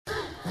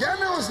Y'all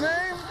know his name?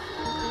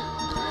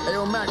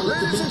 Ayo, Mac,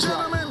 ladies and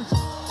gentlemen,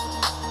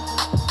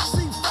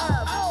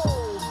 C5.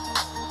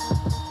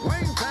 Oh.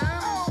 Wayne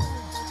Town.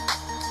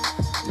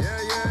 Yeah.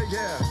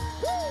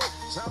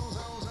 Zone.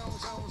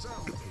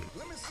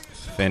 Let me see you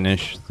show.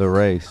 Finish the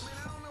race.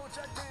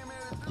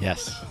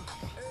 Yes.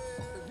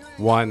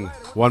 One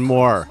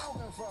more.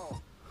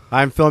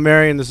 I'm Phil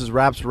Marion. This is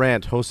Raps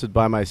Rant, hosted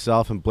by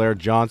myself and Blair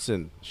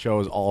Johnson. Show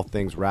is all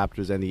things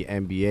Raptors and the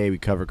NBA. We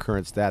cover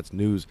current stats,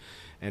 news,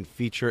 and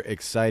feature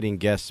exciting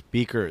guest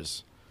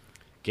speakers.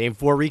 Game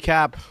 4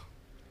 recap.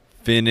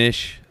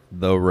 Finish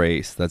the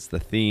race. That's the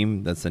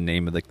theme. That's the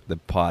name of the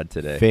pod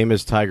today.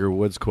 Famous Tiger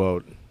Woods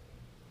quote.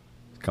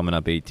 Coming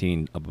up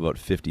 18, up about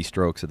 50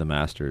 strokes at the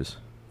Masters.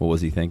 What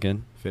was he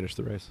thinking? Finish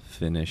the race.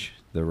 Finish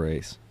the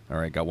race. All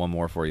right, got one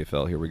more for you,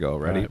 Phil. Here we go.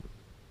 Ready? Right.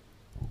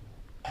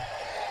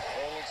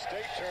 Golden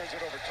State turns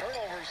it over.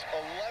 Turnovers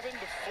 11-4.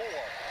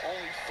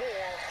 Only 4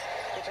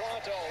 to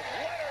Toronto.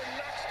 Leonard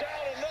knocks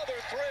down another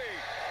 3.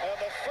 And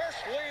the first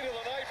lead of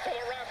the night for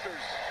the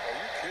Raptors. Are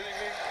you kidding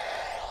me?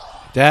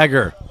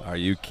 Dagger. Are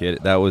you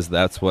kidding?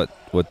 That's what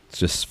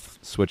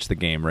just switched the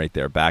game right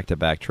there.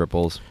 Back-to-back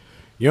triples.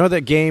 You know,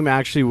 that game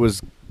actually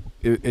was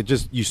it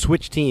just, you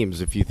switch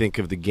teams if you think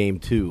of the game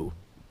 2.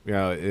 You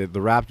know, the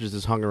Raptors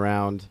just hung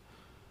around.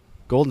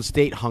 Golden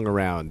State hung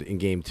around in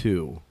game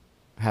 2,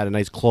 had a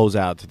nice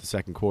closeout to the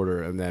second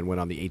quarter, and then went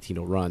on the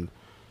 18-0 run.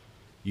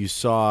 You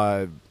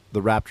saw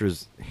the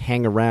Raptors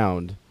hang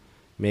around,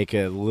 make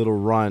a little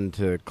run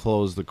to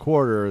close the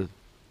quarter,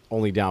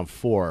 only down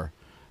 4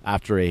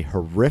 after a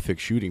horrific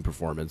shooting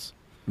performance.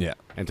 Yeah.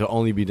 And to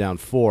only be down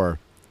 4,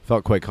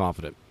 felt quite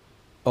confident.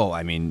 Oh,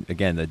 I mean,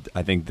 again,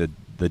 I think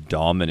the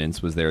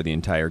dominance was there the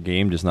entire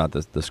game, just not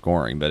the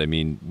scoring. But, I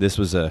mean, this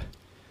was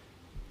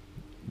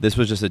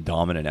just a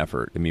dominant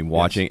effort. I mean,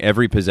 watching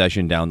every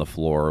possession down the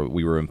floor,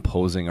 we were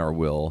imposing our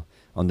will.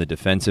 On the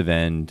defensive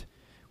end,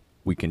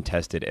 we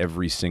contested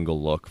every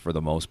single look for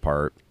the most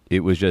part.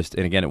 It was just,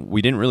 and again,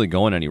 we didn't really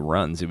go on any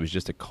runs. It was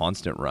just a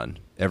constant run.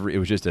 It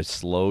was just a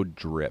slow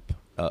drip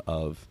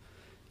of,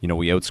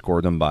 we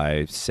outscored them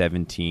by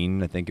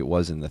 17, I think it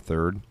was, in the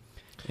third.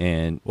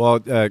 And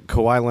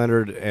Kawhi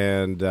Leonard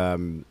and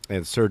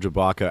Serge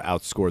Ibaka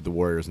outscored the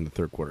Warriors in the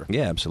third quarter.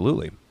 Yeah,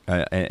 absolutely.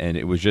 And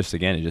it was just,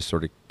 again, it just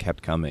sort of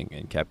kept coming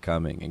and kept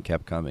coming and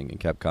kept coming and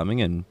kept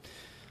coming. And,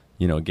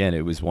 again,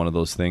 it was one of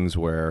those things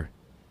where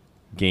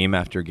game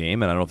after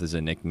game, and I don't know if this is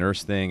a Nick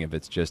Nurse thing, if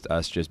it's just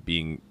us just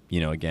being,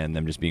 again,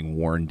 them just being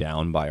worn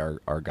down by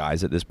our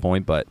guys at this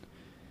point. But,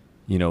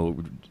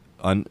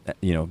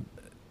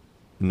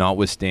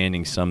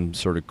 notwithstanding some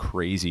sort of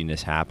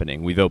craziness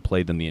happening, we've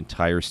outplayed them the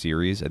entire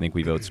series. I think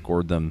we've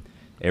outscored them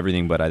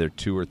everything but either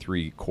 2 or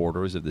 3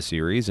 quarters of the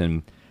series,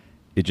 and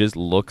it just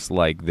looks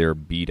like they're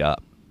beat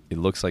up. It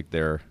looks like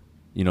they're,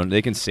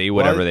 they can say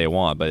whatever they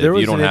want, but if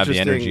you don't have the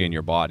energy in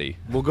your body.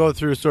 We'll go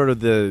through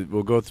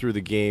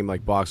the game,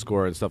 like box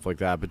score and stuff like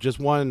that. But just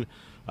one,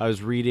 I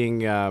was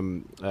reading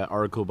an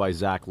article by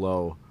Zach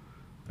Lowe.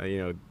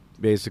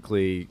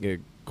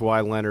 Basically,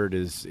 Kawhi Leonard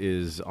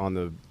is on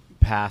the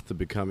path to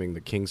becoming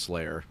the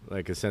Kingslayer,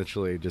 like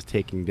essentially just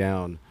taking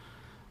down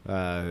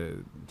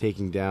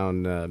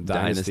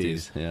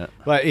dynasties. Yeah.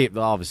 But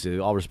obviously,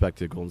 all respect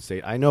to Golden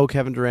State. I know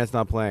Kevin Durant's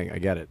not playing. I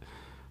get it.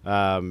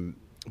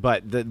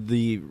 But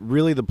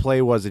the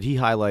play was that he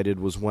highlighted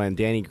was when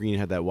Danny Green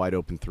had that wide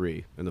open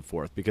 3 in the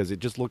fourth, because it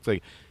just looked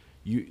like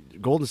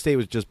Golden State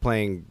was just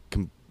playing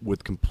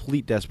with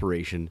complete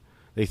desperation.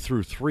 They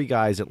threw 3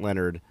 guys at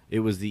Leonard.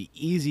 It was the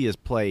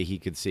easiest play he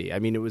could see. I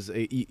mean, it was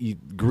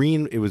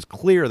Green. It was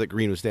clear that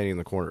Green was standing in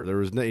the corner.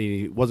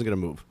 He wasn't going to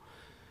move.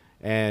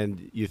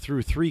 And you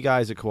threw 3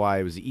 guys at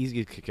Kawhi. It was the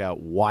easiest kick out,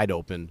 wide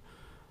open.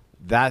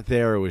 That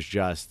there was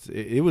just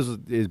it was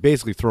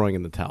basically throwing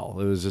in the towel.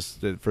 It was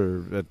just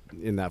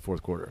in that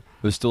fourth quarter.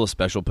 It was still a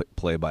special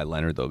play by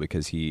Leonard, though,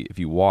 because if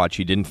you watch,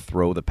 he didn't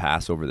throw the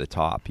pass over the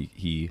top.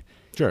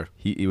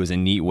 It was a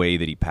neat way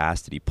that he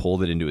passed it. He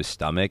pulled it into his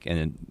stomach,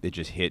 and it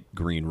just hit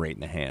Green right in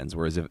the hands.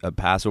 Whereas if a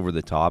pass over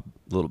the top,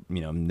 who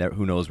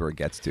knows where it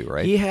gets to,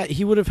 right?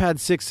 He would have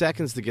had 6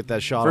 seconds to get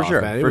that shot for off,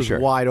 sure, man. It for was sure.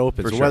 wide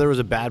open. For so sure. whether it was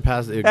a bad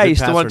pass, a good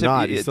pass or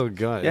not, he's still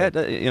good.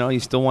 Yeah, you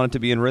still want it to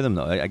be in rhythm,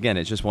 though. Again,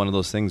 it's just one of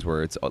those things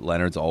where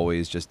Leonard's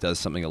always just does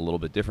something a little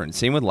bit different.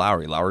 Same with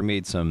Lowry. Lowry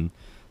made some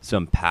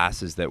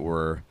passes that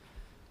were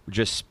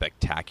just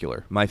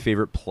spectacular. My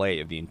favorite play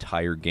of the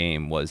entire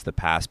game was the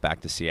pass back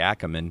to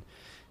Siakam, and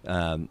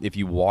if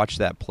you watch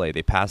that play,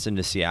 they pass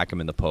into Siakam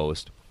in the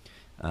post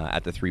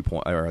at the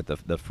 3-point or at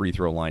the free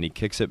throw line. He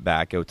kicks it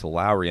back out to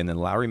Lowry, and then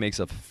Lowry makes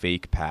a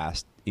fake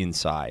pass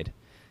inside,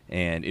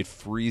 and it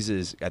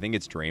freezes. I think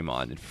it's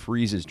Draymond. It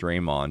freezes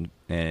Draymond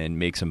and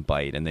makes him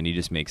bite, and then he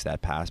just makes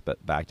that pass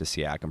back to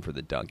Siakam for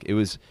the dunk.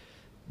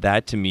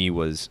 That to me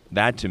was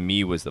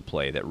the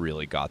play that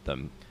really got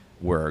them.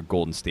 Where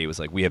Golden State was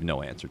like, we have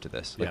no answer to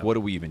this. Like, what do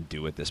we even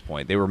do at this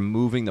point? They were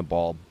moving the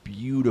ball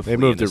beautifully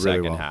in the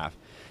second half.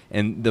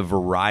 And the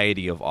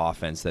variety of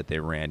offense that they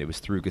ran, it was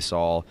through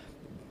Gasol.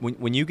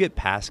 When you get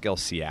Pascal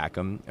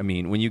Siakam,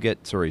 when you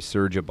get,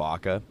 Serge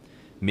Ibaka,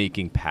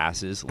 making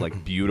passes,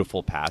 like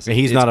beautiful passes. And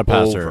he's It's not a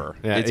passer. over.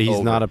 Yeah, It's he's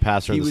over. not a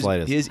passer in the was,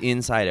 slightest. His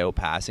inside-out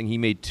passing, he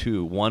made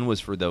 2. One was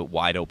for the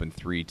wide-open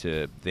 3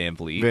 to Van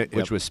Vliet, Yep.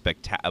 which was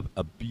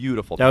a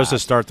beautiful That pass. was to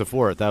start the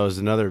fourth. That was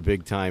another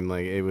big time.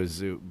 Like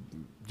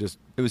just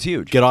It was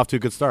huge. get off to a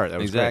good start. That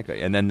was Exactly.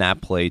 great. And then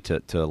that play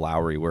to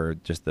Lowry where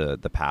just the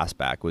pass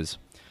back was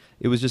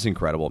just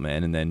incredible,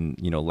 man. And then,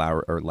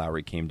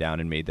 Lowry came down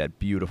and made that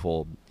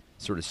beautiful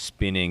sort of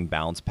spinning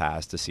bounce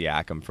pass to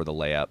Siakam for the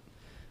layup.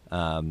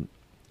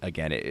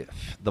 Again,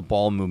 the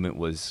ball movement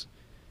was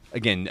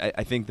again,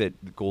 I think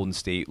that Golden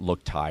State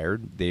looked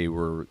tired. They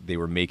were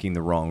making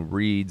the wrong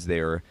reads.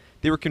 They were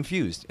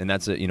confused. And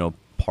that's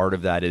part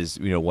of that is,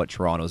 what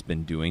Toronto's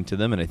been doing to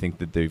them, and I think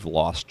that they've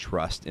lost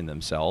trust in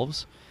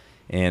themselves.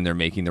 And they're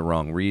making the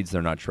wrong reads.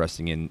 They're not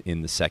trusting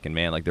in the second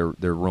man. Like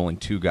they're rolling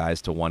 2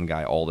 guys to 1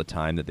 guy all the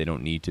time that they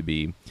don't need to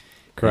be.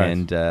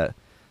 Correct. And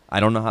I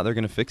don't know how they're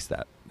going to fix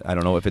that. I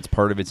don't know if it's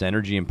part of its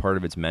energy and part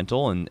of its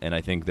mental. And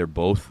I think they're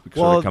both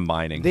sort of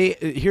combining.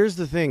 Here's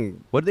the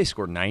thing. What did they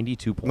score?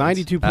 92 points.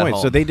 92 at points.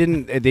 So home.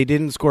 they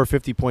didn't score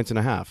 50 points and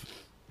a half.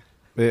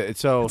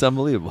 So It's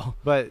unbelievable.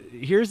 But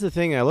here's the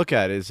thing I look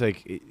at is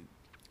like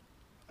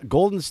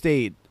Golden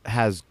State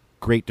has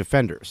great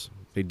defenders.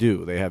 They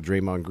do. They have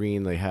Draymond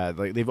Green.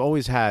 They've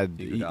always had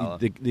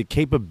the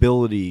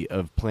capability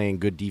of playing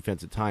good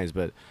defense at times,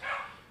 but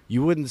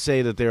you wouldn't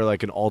say that they're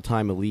like an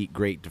all-time elite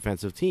great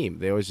defensive team.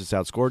 They always just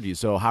outscored you.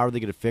 So how are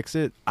they going to fix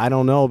it? I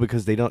don't know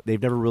because they've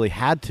never really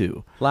had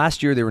to.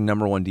 Last year they were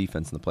number 1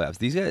 defense in the playoffs.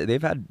 These guys,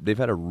 they've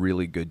had a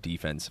really good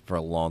defense for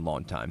a long,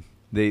 long time.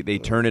 They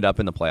turn it up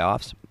in the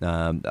playoffs.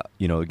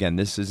 Again,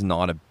 this is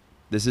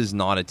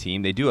not a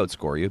team. They do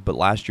outscore you, but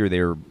last year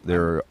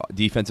their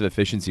defensive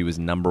efficiency was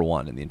number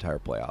 1 in the entire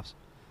playoffs.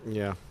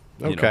 Yeah.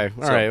 Okay.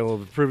 All right.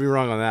 Well, prove me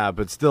wrong on that,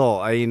 but still,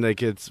 I mean,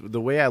 like it's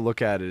the way I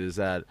look at it is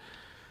that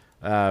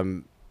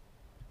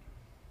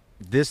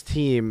this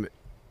team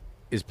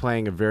is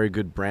playing a very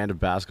good brand of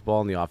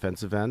basketball on the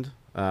offensive end.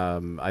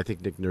 I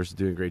think Nick Nurse is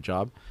doing a great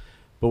job.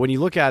 But when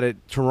you look at it,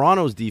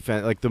 Toronto's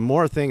defense, like the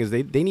more thing is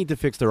they need to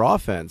fix their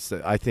offense,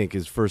 I think,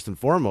 is first and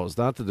foremost,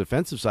 not the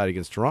defensive side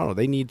against Toronto.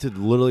 They need to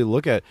literally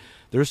look at,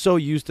 they're so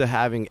used to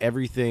having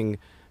everything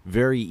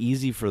very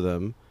easy for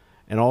them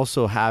and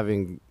also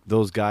having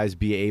those guys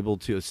be able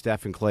to,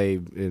 Steph and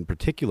Clay in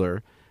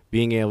particular,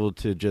 being able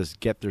to just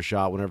get their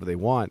shot whenever they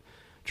want.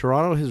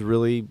 Toronto has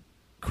really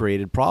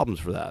created problems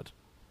for that.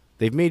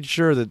 They've made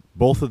sure that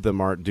both of them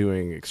aren't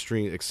doing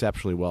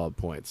exceptionally well at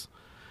points.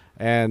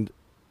 And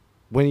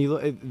when you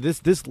look,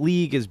 this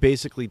league is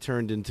basically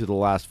turned into the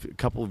last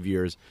couple of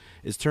years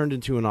is turned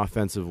into an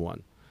offensive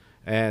one,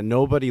 and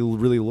nobody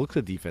really looks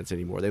at defense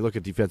anymore. They look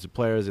at defensive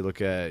players. They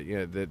look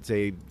at that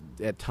say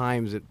at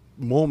times at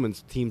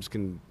moments teams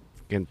can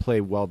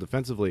play well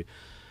defensively,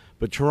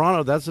 but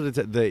Toronto, that's what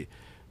it's.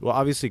 Well,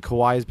 obviously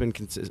Kawhi has been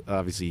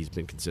obviously he's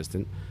been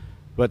consistent,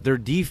 but their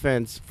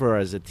defense for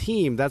as a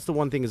team, that's the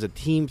one thing as a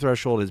team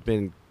threshold has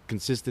been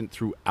consistent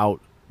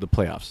throughout the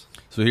playoffs.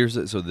 So here's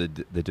the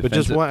defensive. But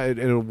just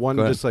one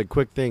just like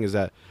quick thing is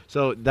that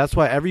so that's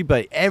why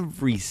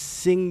every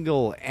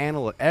single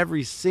analyst,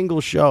 every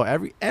single show,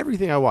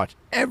 everything I watch,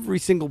 every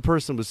single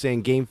person was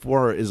saying Game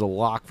 4 is a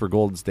lock for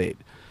Golden State,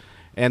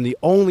 and the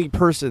only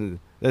person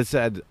that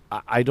said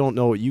I don't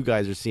know what you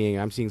guys are seeing,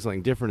 I'm seeing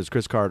something different is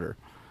Chris Carter,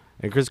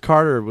 and Chris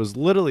Carter was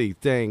literally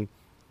saying,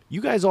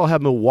 you guys all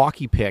have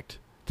Milwaukee picked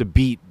to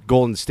beat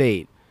Golden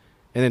State,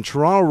 and then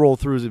Toronto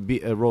rolls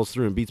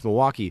through and beats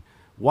Milwaukee.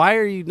 Why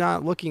are you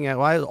not looking at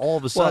why all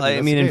of a sudden? Well,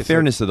 I mean, in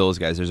fairness to those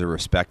guys, there's a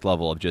respect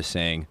level of just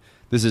saying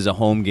this is a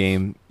home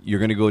game. You're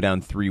going to go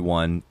down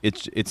 3-1.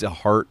 It's a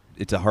heart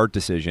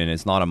decision.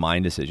 It's not a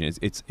mind decision.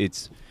 It's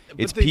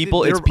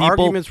people. Their It's people.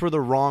 arguments for the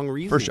wrong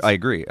reasons. For sure, I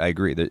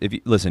agree. That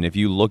if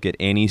you look at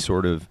any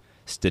sort of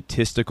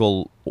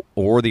statistical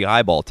or the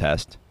eyeball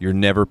test, you're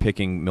never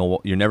picking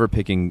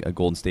a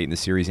Golden State in the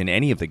series in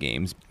any of the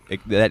games.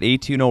 That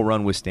 18-0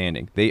 run was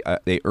standing. They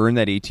earned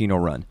that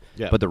 18-0 run,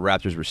 but the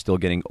Raptors were still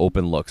getting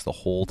open looks the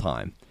whole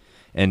time.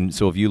 And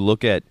so if you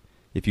look at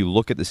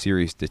the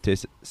series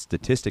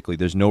statistically,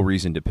 there's no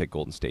reason to pick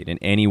Golden State in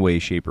any way,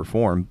 shape, or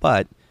form.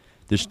 But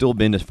there's still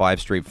been to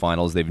 5 straight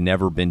finals. They've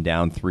never been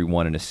down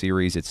 3-1 in a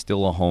series. It's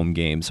still a home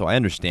game, so I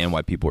understand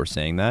why people are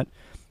saying that.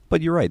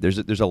 But you're right. There's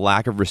a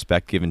lack of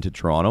respect given to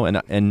Toronto,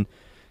 and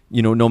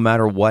no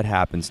matter what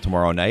happens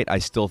tomorrow night, I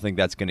still think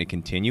that's going to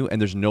continue,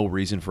 and there's no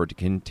reason for it to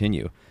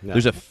continue. No.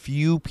 There's a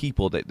few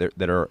people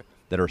that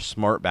are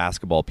smart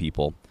basketball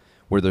people,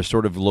 where they're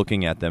sort of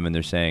looking at them and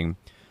they're saying,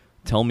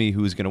 "Tell me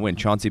who's going to win."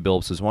 Chauncey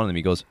Billups is one of them.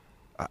 He goes,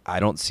 "I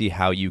don't see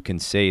how you can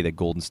say that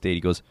Golden State."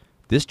 He goes,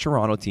 "This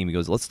Toronto team," he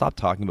goes, "let's stop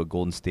talking about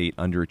Golden State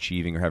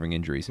underachieving or having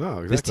injuries. No,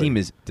 exactly. This team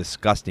is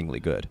disgustingly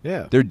good.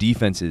 Yeah. Their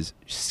defense is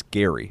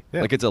scary.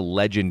 Yeah. Like it's a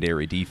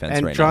legendary defense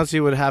and right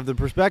Chauncey would have the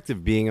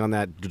perspective being on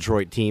that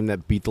Detroit team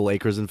that beat the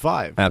Lakers in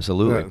 5.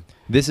 Absolutely. Yeah.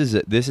 This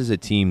is a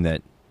team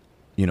that,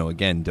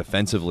 again,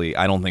 defensively,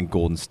 I don't think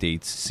Golden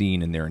State's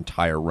seen in their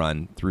entire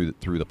run through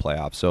the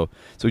playoffs. So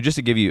just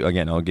to give you,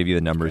 again, I'll give you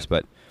the numbers,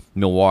 but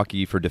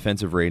Milwaukee, for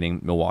defensive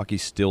rating, Milwaukee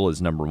still is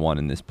number 1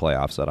 in this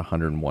playoffs at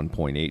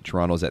 101.8.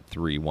 Toronto's at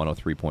 3,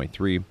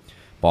 103.3.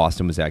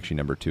 Boston was actually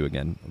number 2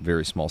 again.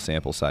 Very small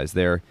sample size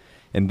there.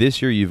 And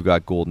this year you've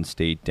got Golden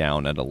State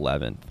down at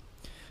 11th.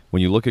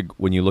 When you look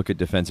at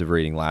defensive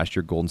rating last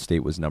year, Golden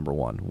State was number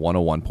 1,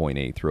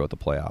 101.8 throughout the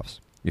playoffs.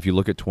 If you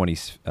look at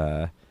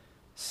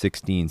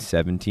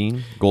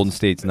 2016-17, Golden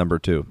State's number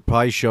 2.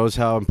 Probably shows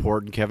how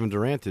important Kevin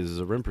Durant is as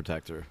a rim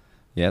protector.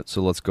 Yeah,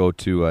 so let's go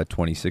to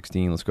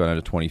 2016. Let's go down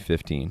to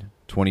 2015.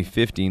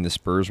 2015, the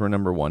Spurs were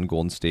number 1.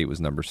 Golden State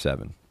was number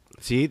 7.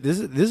 See, this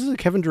is a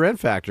Kevin Durant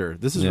factor.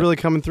 This is really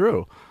coming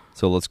through.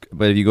 So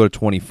but if you go to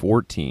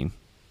 2014,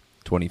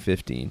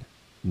 2015,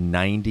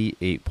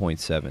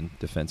 98.7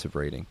 defensive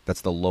rating.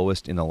 That's the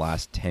lowest in the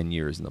last 10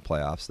 years in the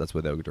playoffs. That's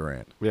without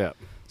Durant. Yeah.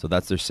 So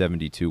that's their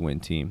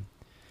 72-win team.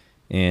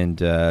 And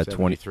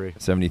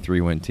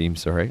 73 win team,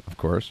 sorry, of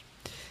course.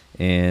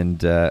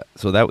 And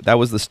so that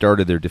was the start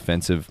of their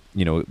defensive,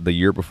 the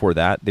year before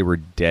that, they were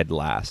dead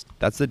last.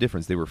 That's the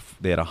difference. They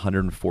had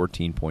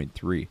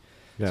 114.3.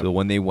 Yeah. So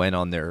when they went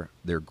on their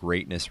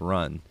greatness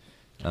run,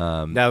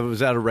 now was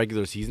that a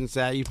regular season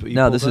stat?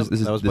 No, this is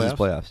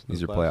playoffs.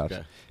 These are playoffs.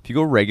 Okay. If you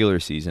go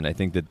regular season, I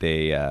think that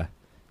they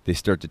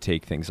start to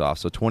take things off.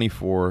 So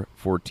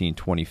 24-14,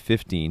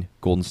 2015,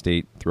 Golden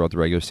State throughout the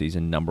regular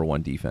season number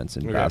 1 defense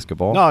in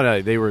basketball.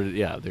 No, they were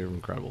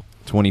incredible.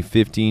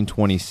 2015,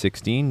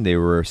 2016, they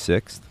were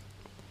 6th.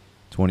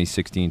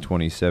 2016,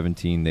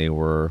 2017, they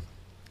were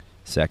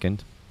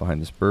 2nd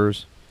behind the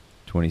Spurs.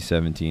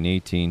 2017,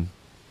 18.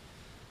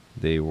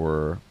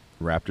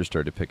 Raptors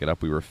started to pick it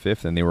up. We were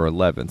 5th, and they were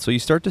 11th. So you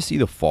start to see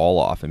the fall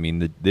off. I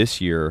mean, this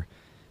year,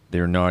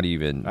 they're not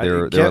even.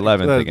 They're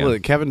 11th again.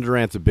 Look, Kevin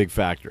Durant's a big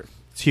factor.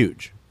 It's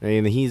huge.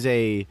 I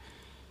mean,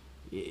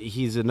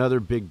 he's another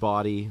big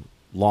body,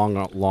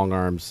 long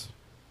arms.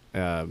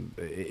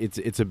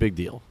 It's a big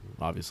deal,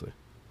 obviously.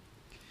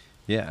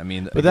 Yeah, I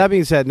mean. But that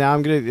being said, now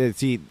I'm gonna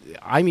see.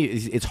 I mean,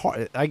 it's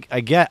hard.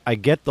 I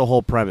get the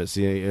whole premise.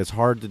 It's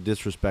hard to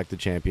disrespect the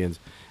champions.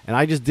 And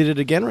I just did it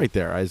again right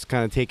there. I was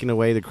kind of taking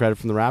away the credit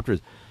from the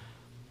Raptors.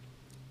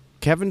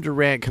 Kevin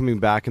Durant coming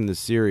back in the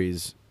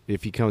series,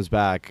 if he comes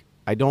back,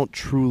 I don't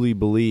truly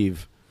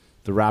believe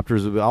the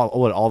Raptors.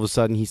 All of a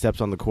sudden he steps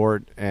on the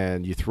court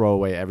and you throw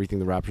away everything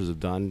the Raptors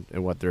have done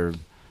and what they're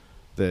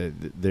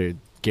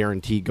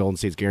guaranteed. Golden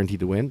State's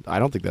guaranteed to win. I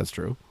don't think that's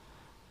true.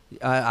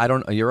 I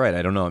don't. You're right.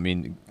 I don't know. I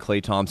mean,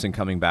 Klay Thompson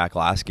coming back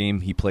last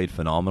game, he played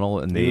phenomenal,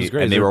 and they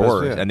were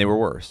worse. Yeah. And they were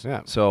worse.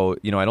 Yeah. So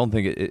I don't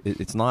think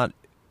it's not.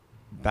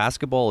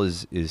 Basketball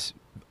is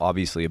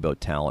obviously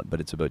about talent, but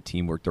it's about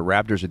teamwork. The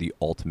Raptors are the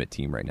ultimate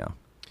team right now.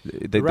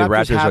 The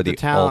Raptors are the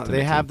talent. Ultimate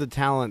they have team. the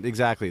talent,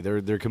 exactly.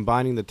 They're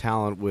combining the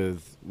talent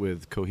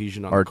with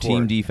cohesion on our the court. Our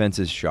team defense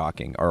is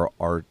shocking.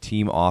 Our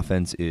team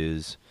offense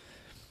it's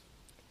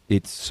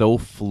so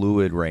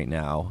fluid right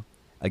now.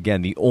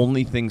 Again, the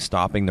only thing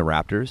stopping the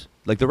Raptors,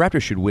 the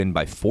Raptors should win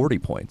by 40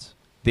 points.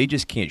 They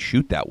just can't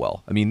shoot that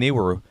well. I mean, we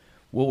were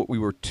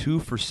 2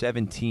 for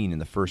 17 in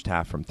the first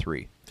half from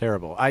 3.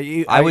 Terrible.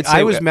 I was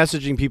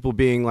messaging people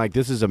being like,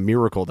 "This is a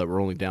miracle that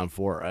we're only down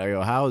 4." I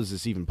go, "How is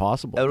this even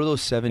possible?" Out of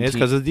those 17, it's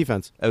because of the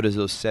defense. Out of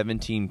those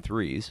 17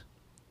 threes,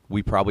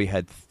 we probably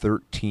had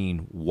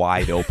 13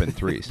 wide open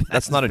threes.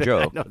 That's not a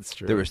joke. No, it's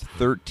true. There was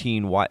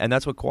 13 wide, and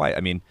that's what Kawhi. I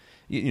mean,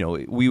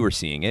 we were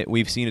seeing it.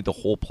 We've seen it the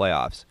whole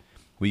playoffs.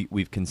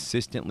 We've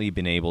consistently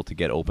been able to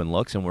get open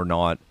looks, and we're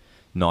not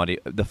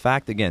the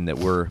fact again that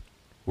we're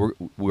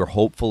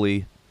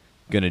hopefully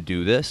going to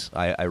do this.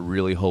 I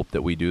really hope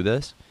that we do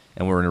this.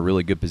 And we're in a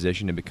really good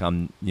position to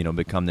become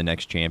the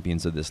next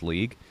champions of this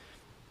league.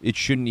 It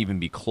shouldn't even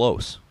be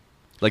close.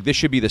 This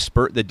should be the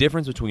Spurs. The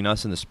difference between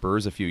us and the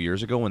Spurs a few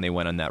years ago when they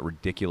went on that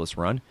ridiculous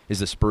run is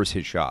the Spurs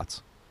hit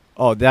shots.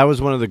 Oh, that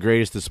was one of the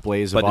greatest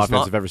displays of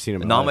offense I've ever seen in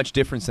my life. Not much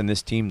difference than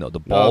this team, though. The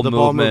ball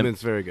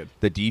movement's very good.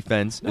 The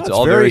defense, it's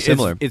all very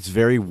similar. It's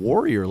very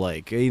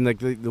Warrior-like. I mean,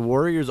 the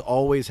Warriors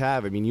always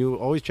have. I mean, you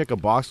always check a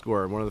box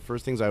score, and one of the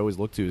first things I always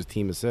look to is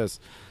team assists.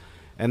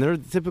 And they're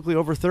typically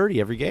over 30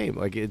 every game.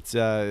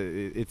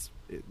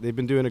 They've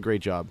been doing a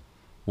great job.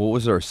 What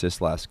was our assist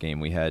last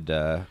game? We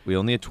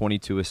only had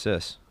 22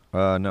 assists.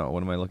 No,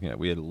 what am I looking at?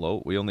 We had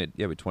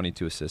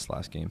 22 assists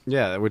last game.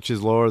 Yeah, which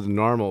is lower than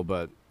normal,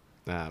 but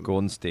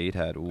Golden State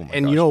had. Oh my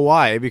and gosh. You know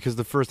why? Because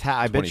the first half,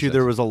 I 26. bet you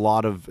there was a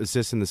lot of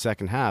assists in the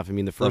second half. I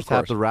mean, the first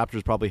half the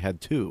Raptors probably had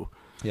 2.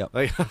 Yeah,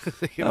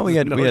 we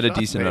had a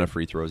decent amount of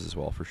free throws as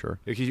well, for sure.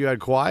 Because you had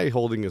Kawhi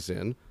holding us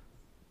in.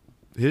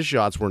 His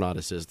shots were not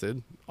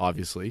assisted,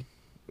 obviously.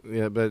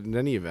 Yeah, but in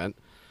any event.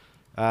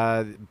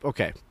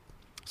 Okay.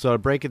 So to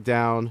break it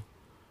down,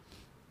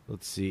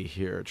 let's see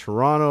here.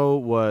 Toronto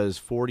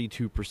was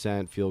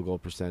 42% field goal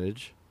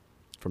percentage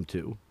from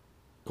 2.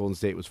 Golden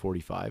State was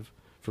 45.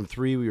 From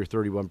 3, we were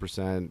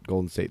 31%.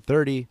 Golden State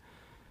 30.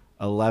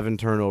 11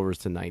 turnovers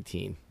to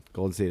 19.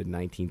 Golden State had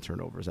 19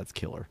 turnovers. That's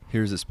killer.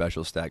 Here's a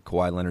special stat.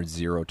 Kawhi Leonard,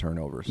 0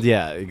 turnovers.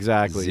 Yeah,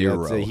 exactly.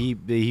 0.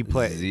 He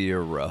played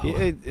 0.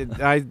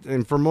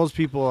 And for most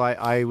people,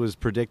 I was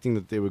predicting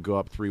that they would go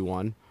up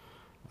 3-1.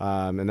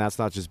 And that's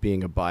not just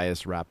being a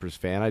biased Raptors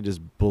fan. I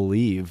just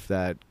believe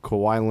that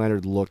Kawhi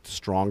Leonard looked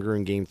stronger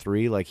in Game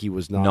 3, like he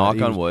was not.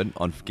 Knock on wood.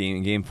 On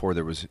Game 4,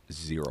 there was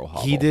zero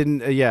hobble. He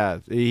didn't.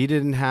 He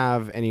didn't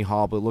have any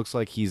hobble. It looks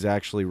like he's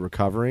actually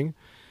recovering.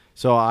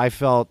 So I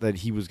felt that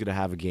he was going to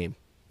have a game,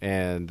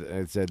 and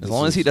I said, as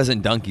long as he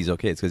doesn't dunk, he's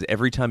okay. It's because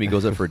every time he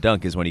goes up for a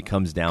dunk is when he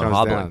comes down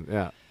hobbling.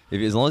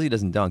 As long as he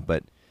doesn't dunk,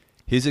 but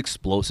his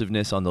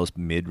explosiveness on those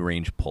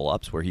mid-range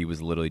pull-ups, where he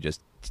was literally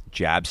just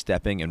jab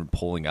stepping and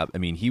pulling up. I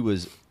mean, he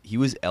was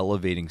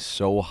elevating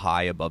so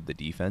high above the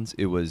defense.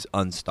 It was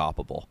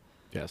unstoppable.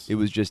 Yes, it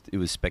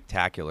was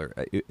spectacular.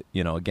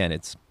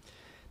 Again,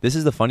 this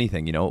is the funny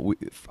thing.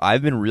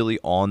 I've been really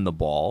on the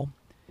ball.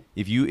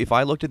 If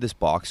I looked at this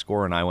box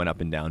score and I went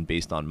up and down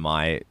based on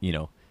my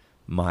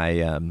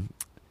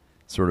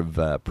sort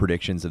of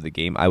predictions of the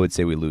game, I would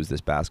say we lose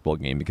this basketball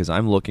game, because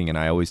I'm looking, and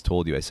I always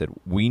told you, I said,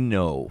 we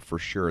know for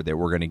sure that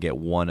we're going to get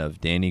one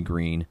of Danny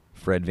Green,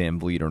 Fred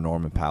VanVleet, or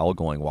Norman Powell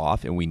going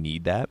off, and we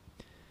need that.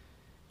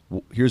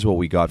 Here's what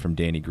we got from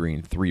Danny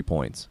Green: 3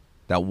 points.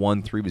 That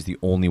 1-3 was the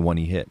only one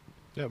he hit.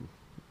 Yep.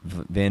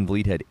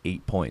 VanVleet had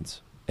 8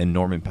 points, and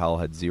Norman Powell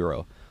had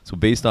 0. So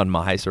based on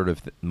my sort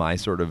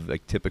of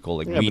like typical,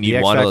 like, we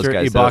need one of those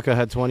guys. Ibaka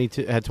had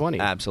 20.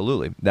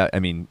 Absolutely.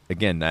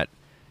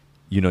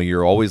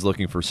 You're always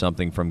looking for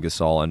something from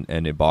Gasol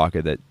and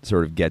Ibaka that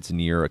sort of gets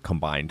near a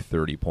combined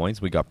 30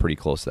 points. We got pretty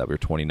close to that. We were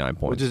 29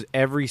 points. Which is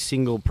every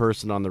single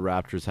person on the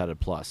Raptors had a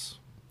plus.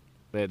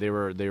 They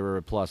were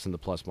a plus in the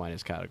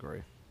plus-minus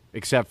category.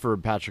 Except for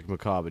Patrick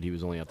McCaw, but he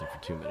was only out there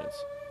for 2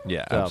 minutes.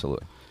 Yeah,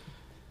 absolutely.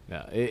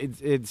 Yeah,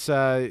 it's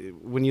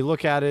when you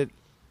look at it,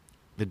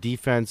 the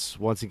defense,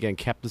 once again,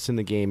 kept us in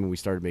the game, and we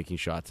started making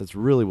shots. That's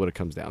really what it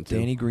comes down to.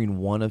 Danny Green,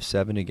 1 of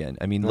 7 again.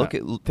 I mean,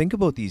 think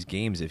about these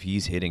games if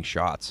he's hitting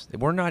shots.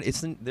 Golden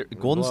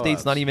blowouts.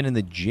 State's not even in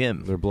the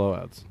gym. They're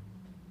blowouts.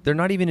 They're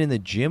not even in the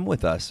gym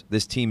with us.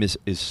 This team is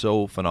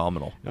so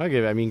phenomenal.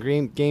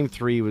 Game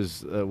 3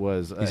 was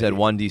He's had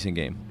one decent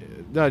game.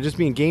 No, just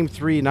mean Game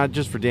 3, not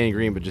just for Danny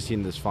Green, but just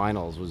in this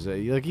finals was the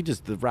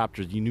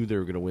Raptors. You knew they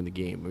were going to win the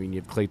game. I mean,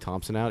 you have Klay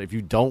Thompson out. If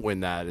you don't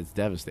win that, it's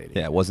devastating.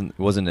 Yeah, that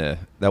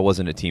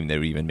wasn't a team that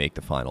would even make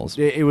the finals.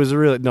 It was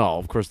no.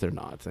 Of course they're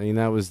not. I mean,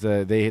 that was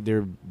they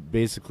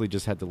basically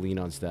just had to lean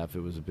on Steph.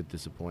 It was a bit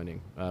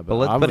disappointing. I'm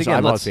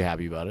obviously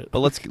happy about it. But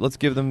let's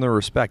give them the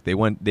respect. They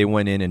went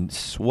in and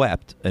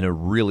swept in a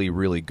really,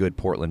 really good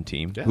Portland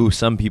team, who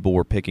some people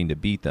were picking to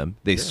beat them.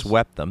 They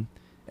swept them.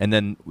 And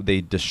then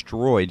they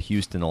destroyed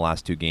Houston the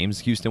last 2 games.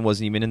 Houston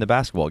wasn't even in the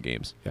basketball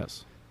games.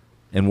 Yes.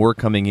 And we're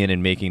coming in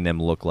and making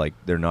them look like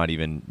they're an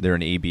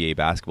ABA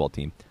basketball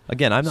team.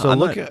 Again, it's one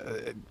game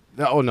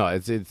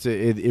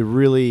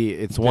really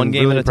at a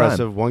time.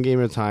 Impressive. 1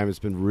 game at a time. It's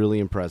been really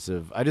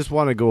impressive. I just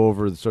want to go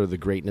over sort of the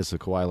greatness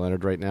of Kawhi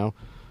Leonard right now.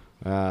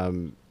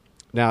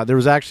 Now, there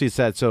was actually a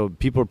stat. So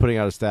people are putting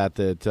out a stat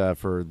that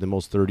for the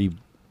most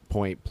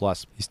 30-point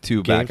plus, he's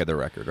 2 games. back at the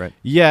record, right?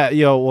 Yeah,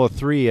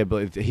 3. I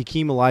believe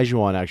Hakeem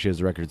Olajuwon actually has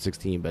the record at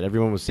 16, but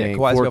everyone was saying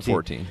Kawhi's 14. got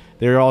 14.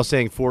 They were all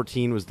saying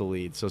 14 was the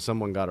lead, so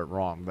someone got it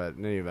wrong. But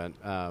in any event,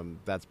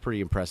 that's pretty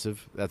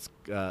impressive. That's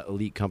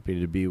elite company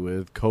to be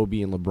with.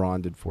 Kobe and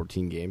LeBron did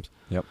 14 games.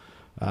 Yep.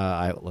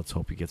 Let's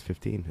hope he gets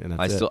 15. And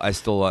that's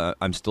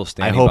I'm still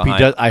standing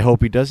behind. I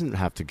hope he doesn't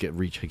have to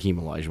reach Hakeem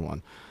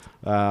Olajuwon.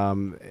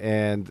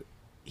 And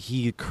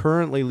he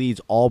currently leads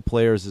all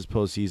players this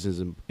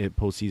postseason in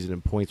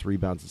points,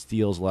 rebounds, and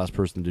steals. The last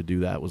person to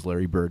do that was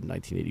Larry Bird in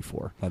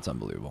 1984. That's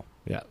unbelievable.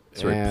 Yeah.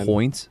 Sorry,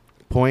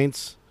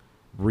 points,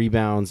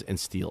 rebounds, and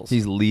steals.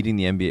 He's leading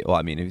the NBA. Well,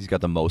 I mean, he's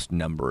got the most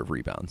number of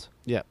rebounds.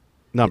 Yeah.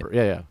 In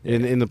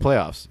the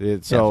playoffs.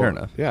 Fair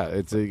enough. Yeah,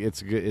 it's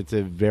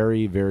a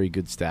very, very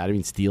good stat. I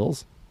mean,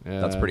 steals.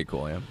 That's pretty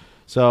cool, yeah.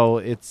 So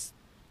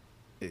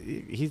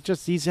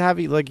he's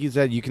having, like you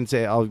said, you can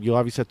say you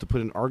obviously have to put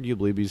in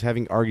arguably, but he's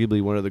having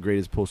arguably one of the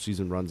greatest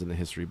postseason runs in the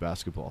history of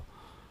basketball,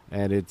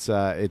 and it's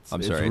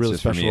really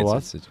special to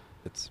us.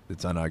 It's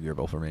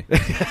unarguable for me.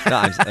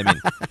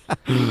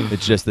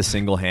 It's just the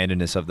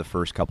single-handedness of the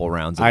first couple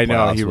rounds of the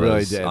playoffs. He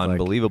really did.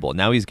 Unbelievable.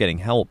 Now he's getting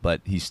help,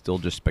 but he's still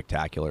just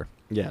spectacular.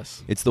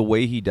 Yes, it's the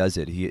way he does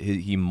it.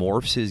 He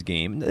morphs his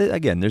game.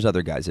 Again, there's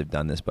other guys that have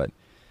done this, but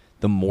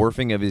the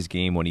morphing of his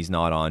game when he's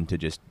not on to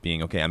just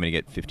being, okay, I'm going to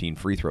get 15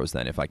 free throws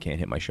then if I can't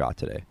hit my shot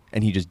today.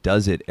 And he just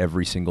does it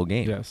every single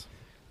game. Yes.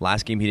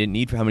 Last game he didn't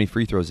need, how many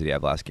free throws did he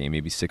have last game?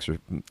 Maybe 6 or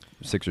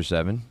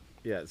 7?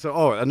 Yeah.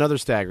 So, another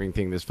staggering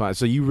thing this fine.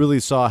 So you really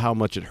saw how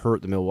much it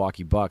hurt the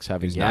Milwaukee Bucks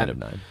having 9 of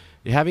 9.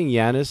 Having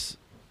Giannis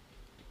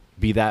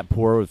be that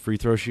poor with free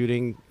throw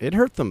shooting, it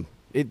hurt them.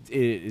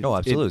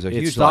 Absolutely. It's a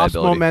huge stops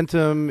liability.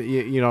 Momentum.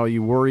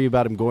 You worry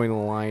about him going to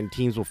the line.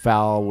 Teams will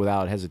foul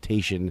without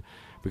hesitation,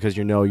 because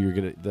you're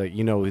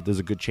there's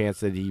a good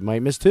chance that he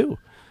might miss 2.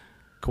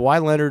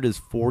 Kawhi Leonard is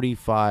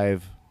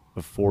 45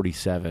 of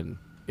 47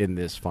 in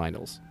this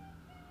finals.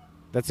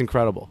 That's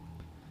incredible.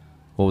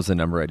 What was the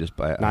number I just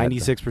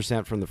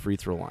 96% from the free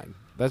throw line.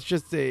 That's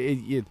just So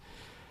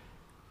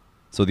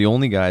the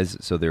only guys.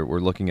 So we're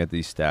looking at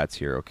these stats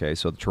here. Okay,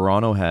 so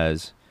Toronto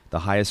has the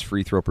highest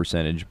free throw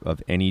percentage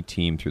of any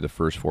team through the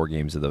first 4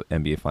 games of the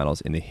NBA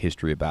Finals in the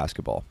history of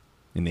basketball.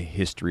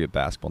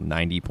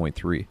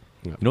 90.3.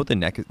 Yeah. You know what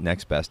the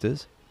next best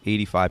is?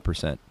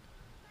 85%.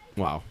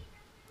 Wow.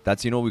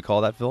 That's, you know what we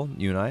call that, Phil?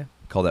 You and I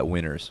call that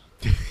winners.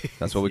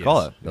 That's what we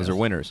call it. Those are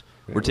winners.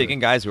 Yeah, we're taking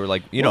guys who are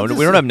like, we Well,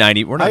 don't have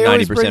 90. We're not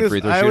 90%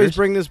 free throw I always shooters.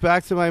 bring this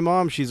back to my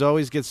mom. She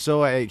gets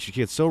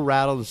so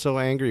rattled and so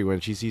angry when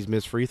she sees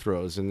missed free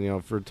throws.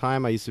 And for a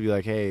time I used to be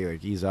like, hey,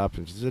 like ease up.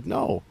 And she said,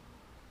 no,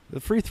 the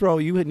free throw,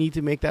 you need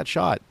to make that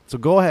shot. So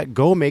go ahead,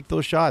 go make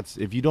those shots.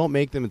 If you don't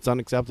make them, it's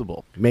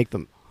unacceptable. Make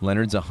them.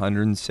 Leonard's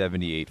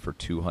 178 for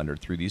 200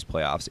 through these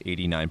playoffs,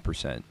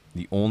 89%.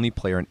 The only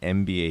player in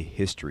NBA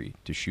history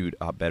to shoot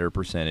a better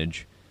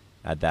percentage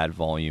at that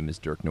volume is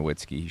Dirk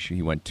Nowitzki.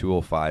 He went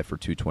 205 for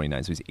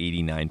 229, so he's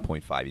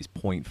 89.5. He's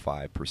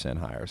 0.5%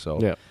 higher.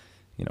 So,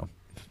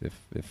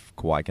 if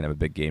Kawhi can have a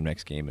big game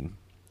next game and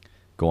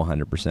go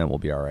 100%, we'll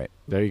be all right.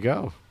 There you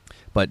go.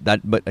 But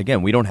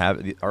again, we don't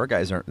have our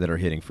guys that are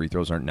hitting free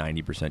throws aren't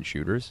 90%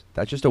 shooters.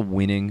 That's just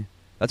winning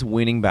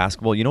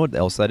basketball. You know what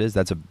else that is?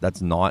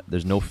 That's not.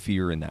 There's no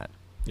fear in that.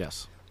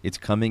 Yes. It's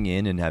coming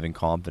in and having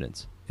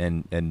confidence.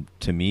 And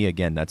to me,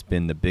 again, that's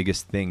been the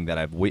biggest thing that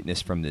I've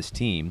witnessed from this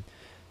team.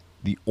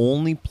 The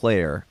only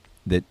player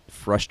that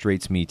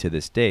frustrates me to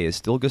this day is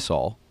still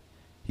Gasol.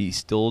 He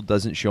still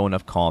doesn't show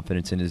enough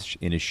confidence in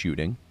his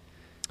shooting.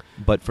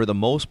 But for the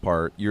most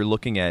part, we're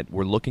looking at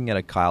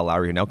a Kyle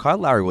Lowry. Now, Kyle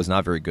Lowry was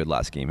not very good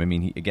last game. I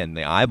mean,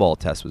 the eyeball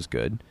test was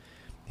good.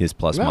 His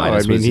plus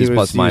minus was he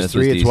plus minus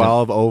was 3 of decent.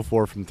 12,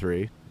 0-4 from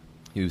 3.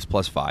 He was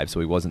plus 5, so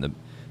he wasn't the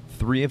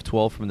 3 of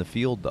 12 from the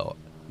field, though.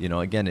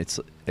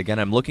 Again,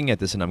 I'm looking at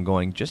this and I'm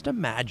going, just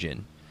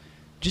imagine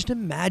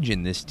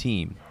this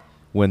team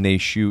when they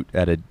shoot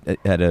at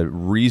a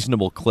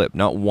reasonable clip,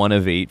 not 1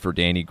 of 8 for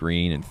Danny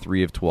Green and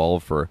 3 of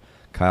 12 for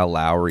Kyle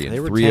Lowry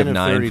and 3 of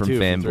 9 from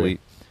VanVleet.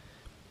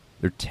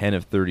 They're 10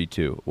 of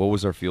 32. What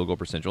was our field goal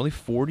percentage? Only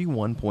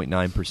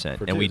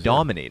 41.9%, and we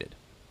dominated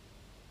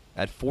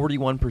at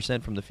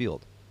 41% from the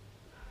field.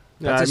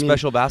 That's a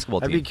special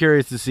basketball team. I'd be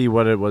curious to see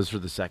what it was for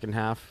the second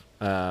half.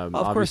 Of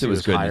course it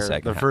was good in the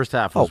second half. The first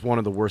half was one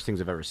of the worst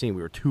things I've ever seen.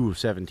 We were 2 of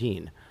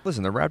 17.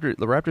 Listen, the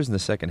Raptors in the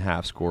second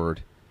half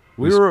scored.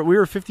 We were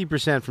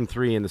 50% from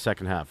 3 in the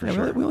second half for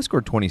sure. We only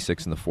scored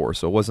 26 in the fourth,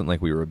 so it wasn't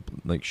like we were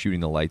like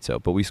shooting the lights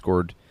out. But we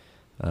scored.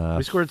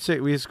 We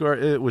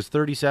scored. It was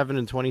 37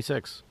 and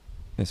 26.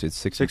 Yes, it's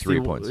 63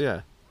 points.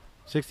 Yeah,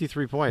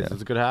 63 points. Yeah.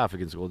 That's a good half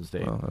against Golden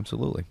State. Oh,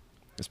 absolutely,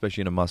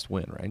 especially in a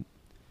must-win, right?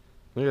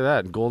 Look at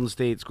that. Golden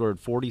State scored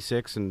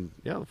 46 and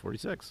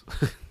 46.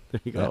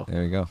 There you go. Yeah,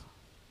 there you go.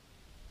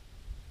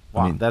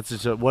 Wow, that's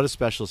just what a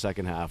special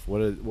second half.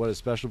 What a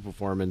special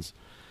performance.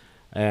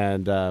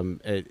 And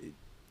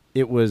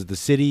it was the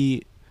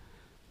city.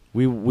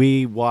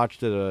 We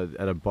watched at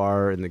a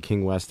bar in the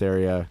King West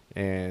area,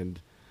 and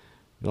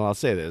I'll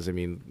say this. I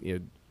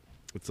mean,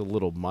 it's a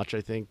little much, I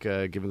think,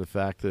 given the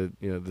fact that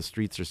the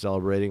streets are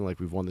celebrating like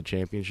we've won the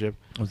championship.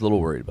 I was a little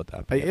worried about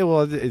that.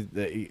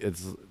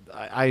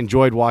 I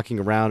enjoyed walking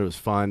around. It was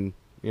fun.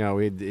 Like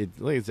I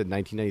said,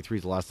 1993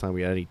 is the last time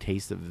we had any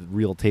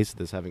real taste of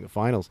this, having a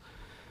finals.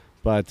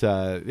 But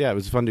it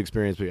was fun to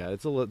experience. But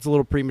it's a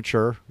little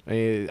premature.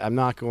 I'm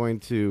not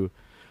going to.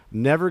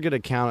 Never going to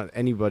count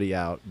anybody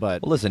out,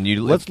 but listen.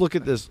 Let's look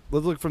at this.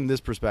 Let's look from this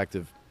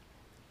perspective.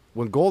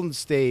 When Golden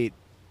State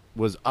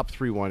was up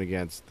 3-1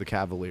 against the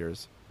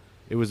Cavaliers,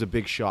 it was a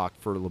big shock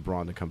for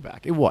LeBron to come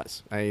back. It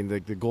was. I mean, the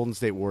Golden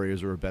State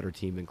Warriors are a better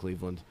team than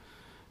Cleveland.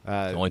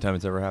 The only time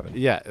it's ever happened.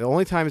 Yeah, the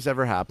only time it's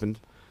ever happened.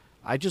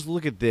 I just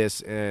look at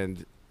this,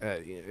 and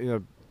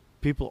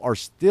people are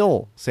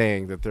still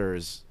saying that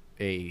there's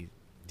a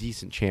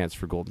decent chance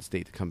for Golden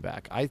State to come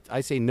back.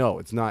 I say no.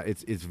 It's not.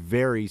 It's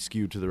very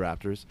skewed to the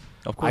Raptors.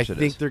 Of course, I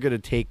think they're going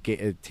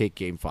to take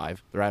Game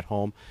 5. They're at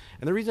home,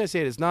 and the reason I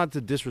say it is not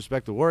to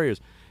disrespect the Warriors.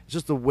 It's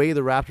just the way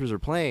the Raptors are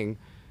playing.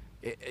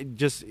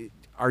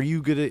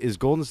 Is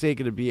Golden State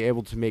going to be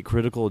able to make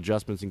critical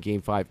adjustments in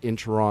Game 5 in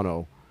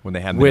Toronto when they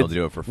haven't been able to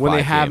do it for 5 games? When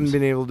they haven't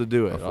been able to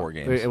do it. Or 4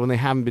 games. When they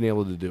haven't been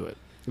able to do it.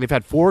 They've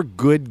had 4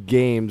 good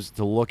games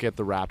to look at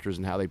the Raptors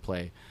and how they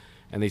play,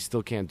 and they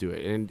still can't do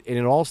it. And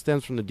it all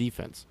stems from the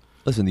defense.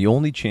 Listen, the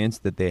only chance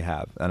that they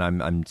have, and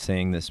I'm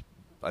saying this,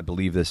 I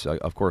believe this,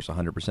 of course,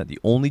 100%. The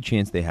only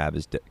chance they have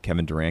is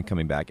Kevin Durant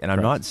coming back, and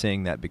I'm not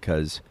saying that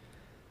because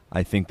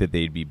I think that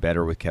they'd be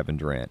better with Kevin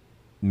Durant.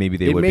 Maybe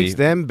they would be. It makes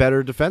them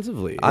better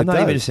defensively. I'm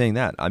not even just saying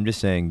that. I'm just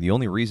saying the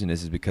only reason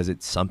is because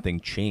something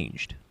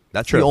changed.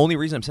 That's True. the only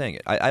reason I'm saying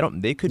it. I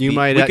don't. They could. We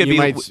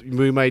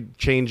be. might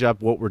change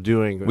up what we're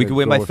doing. We could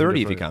win by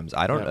 30 if he comes.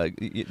 I don't.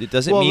 Yeah. It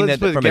doesn't mean that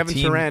from Kevin a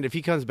team. Durant, if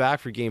he comes back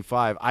for Game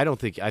 5, I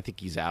think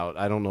he's out.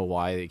 I don't know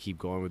why they keep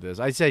going with this.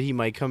 I said he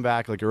might come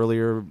back. Like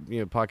earlier,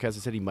 podcast, I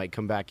said he might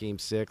come back Game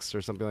 6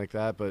 or something like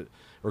that.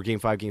 Or Game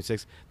 5, Game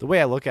 6. The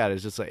way I look at it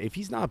is just like if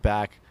he's not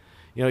back,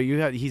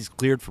 he's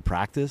cleared for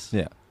practice.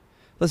 Yeah.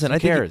 Listen, Who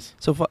cares?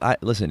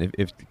 Listen,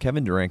 if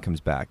Kevin Durant comes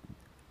back,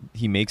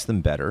 he makes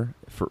them better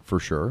for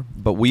sure.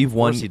 But we've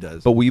won. He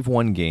does. But we've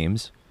won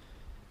games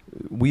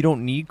we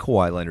don't need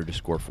Kawhi Leonard to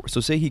score 4. So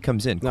say he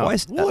comes in. No.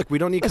 Kawhi's, Look, we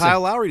don't need listen,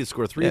 Kyle Lowry to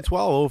score 3 of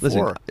 12,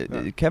 0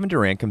 4. Kevin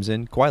Durant comes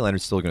in. Kawhi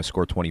Leonard's still going to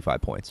score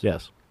 25 points.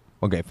 Yes.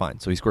 Okay, fine.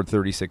 So he scored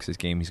 36 this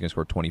game. He's going to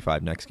score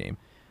 25 next game.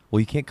 Well,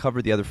 he can't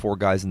cover the other 4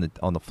 guys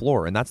on the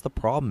floor, and that's the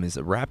problem. Is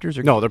the Raptors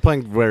are No, they're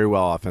playing very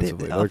well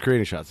offensively. They're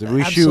creating shots. If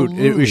we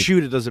Absolutely.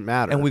 shoot, it doesn't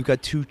matter. and we've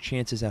got 2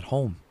 chances at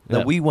home. Now,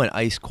 Yeah. we went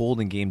ice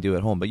cold in game 2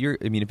 at home, but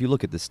if you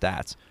look at the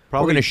stats,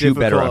 Probably we're going to shoot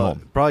better at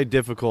home. Probably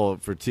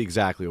difficult for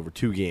exactly over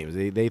 2 games.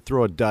 They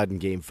throw a dud in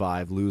game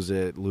 5, lose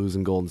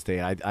in Golden State.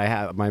 I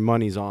have my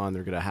money's on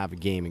they're going to have a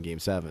game in game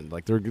 7.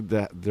 Like they're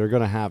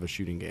going to have a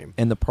shooting game.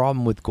 And the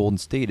problem with Golden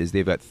State is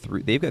they've got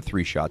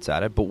 3 shots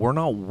at it, but we're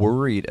not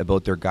worried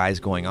about their guys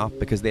going off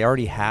because they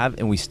already have,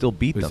 and we still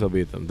beat them. We still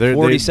beat them.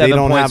 47 they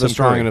don't points have a from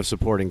strong Curry. enough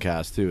supporting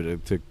cast too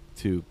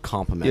to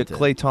complement Yeah, it.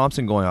 Klay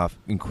Thompson going off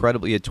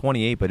incredibly at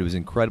 28, but it was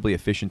incredibly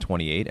efficient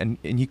 28, and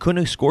he couldn't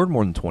have scored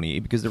more than 28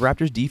 because the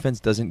Raptors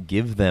defense doesn't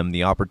give them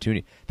the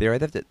opportunity. They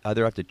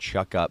either have to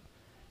chuck up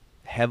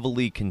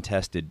heavily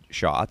contested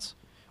shots,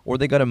 or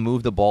they got to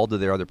move the ball to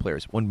their other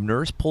players. When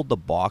Nurse pulled the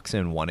box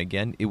and won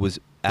again, it was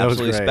That was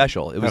absolutely great.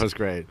 special. That was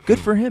great. Good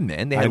for him,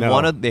 man. They I had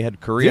know. They had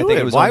Curry. I Do think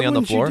it. it was Why only on the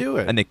wouldn't you floor, do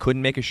it? and they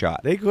couldn't make a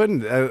shot. They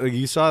couldn't.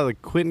 You saw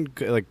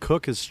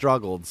Cook has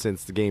struggled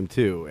since the game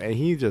 2, and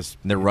he just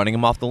And they're running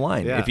him off the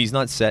line. Yeah. If he's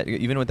not set,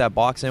 even with that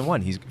box and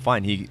one, he's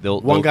fine.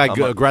 one guy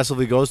come up.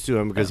 aggressively goes to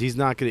him because he's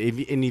not going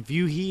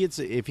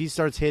to. If he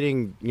starts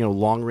hitting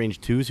long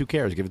range 2s, who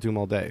cares? Give it to him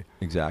all day.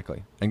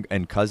 Exactly.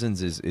 And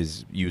Cousins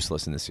is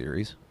useless in the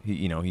series.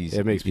 He's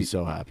It makes me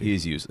so happy.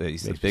 He's useless.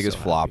 He's the Makes me biggest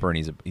so flopper,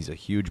 and he's a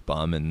huge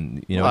bum.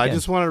 And I again,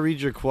 just want to read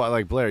your quote,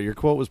 like Blair. Your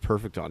quote was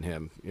perfect on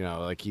him.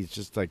 Like he's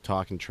just like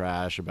talking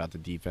trash about the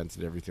defense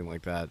and everything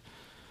like that.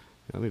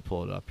 Let me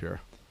pull it up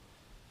here.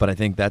 But I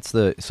think that's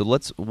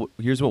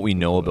here's what we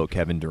know about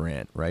Kevin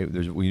Durant, right?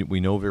 We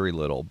know very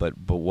little, but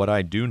what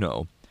I do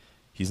know,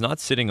 he's not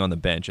sitting on the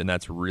bench, and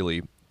that's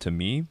really, to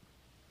me,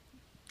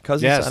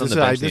 Cousins Yes, sat on this,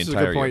 the bench the this is a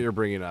entire good point year. you're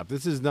bringing up.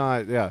 This is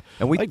not, yeah.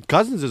 And we- like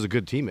Cousins is a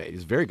good teammate.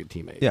 He's a very good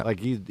teammate. Yeah. Like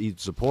he's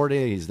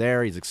supporting. He's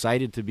there. He's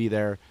excited to be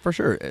there. For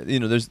sure.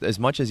 There's as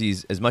much as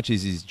he's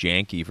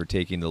janky for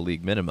taking the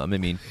league minimum. I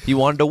mean, he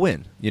wanted to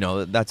win.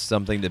 That's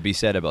something to be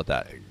said about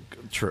that.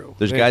 True.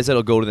 There's guys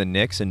that'll go to the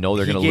Knicks and know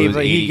they're going to lose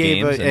 80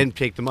 games. and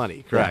take the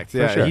money. Correct.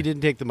 Yeah, for sure. He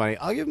didn't take the money.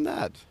 I'll give him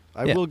that.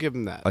 I Yeah. will give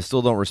him that. I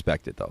still don't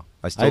respect it, though.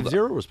 I have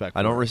zero respect.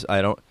 I don't.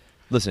 I don't.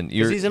 Listen,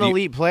 Because he's an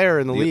elite player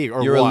in the league,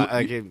 or you're what?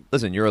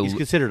 listen, he's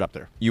considered up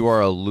there. You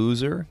are a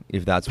loser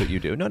if that's what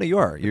you do. No, you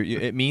are.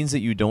 It means that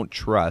you don't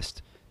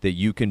trust that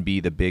you can be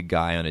the big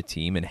guy on a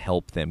team and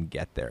help them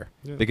get there.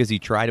 Yeah. Because he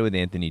tried it with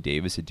Anthony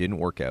Davis, it didn't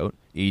work out.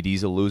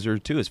 AD's a loser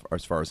too, as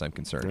far as I'm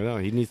concerned. I know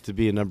he needs to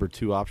be a number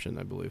 2 option,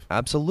 I believe.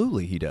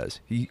 Absolutely, he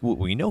does.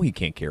 We know he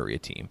can't carry a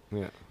team,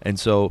 Yeah. and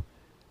so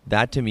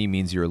that to me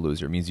means you're a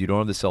loser. It means you don't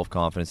have the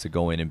self-confidence to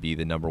go in and be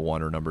the number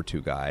 1 or number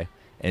 2 guy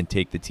and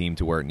take the team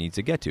to where it needs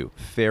to get to.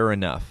 Fair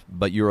enough,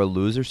 but you're a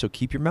loser, so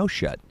keep your mouth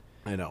shut.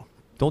 I know.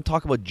 Don't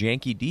talk about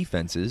janky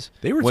defenses.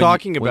 They were when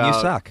talking when about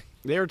you suck.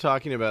 They were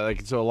talking about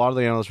so a lot of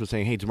the analysts were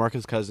saying, "Hey,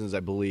 DeMarcus Cousins,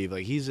 I believe,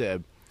 like he's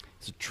a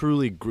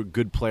truly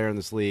good player in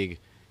this league.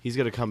 He's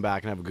going to come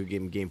back and have a good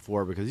game in Game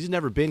 4 because he's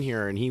never been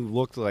here and he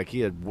looked like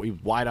he was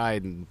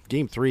wide-eyed in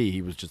Game 3.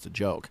 He was just a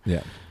joke.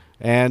 Yeah.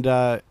 And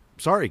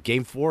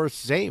Game 4,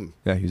 same.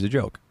 Yeah, he was a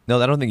joke.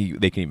 No, I don't think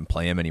they can even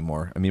play him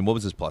anymore. I mean, what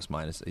was his plus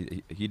minus?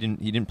 He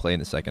didn't play in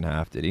the second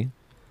half, did he?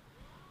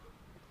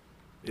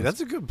 Yeah,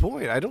 that's a good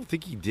point. I don't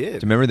think he did. Do you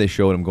remember they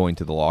showed him going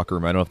to the locker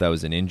room? I don't know if that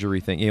was an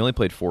injury thing. He only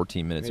played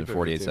 14 minutes He and played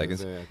 48 15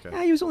 seconds. minutes, yeah, okay.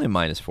 Yeah, he was only a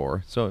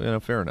 -4, so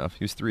fair enough.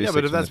 He was 3 of 6 Yeah,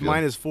 but if from the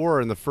that's field.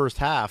 -4 in the first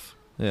half,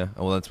 Yeah,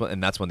 well, that's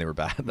when they were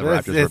bad. The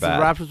that's- Raptors were bad.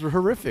 The Raptors were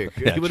horrific.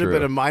 Yeah, he would have true.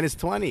 been a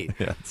 -20.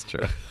 Yeah, that's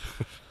true.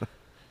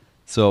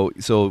 So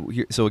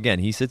again,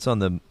 he sits on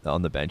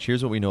the bench.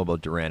 Here's what we know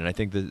about Durant, and I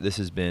think that this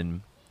has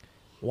been.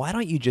 Why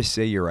don't you just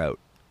say you're out?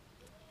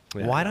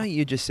 Yeah, Why I know. don't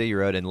you just say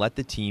you're out and let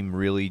the team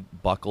really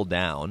buckle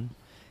down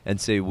and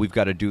say we've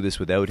got to do this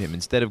without him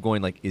instead of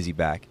going like, is he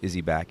back? Is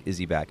he back? Is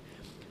he back?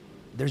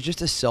 There's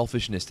just a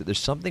selfishness that there's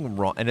something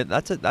wrong, and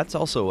that's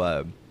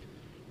also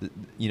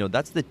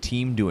that's the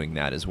team doing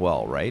that as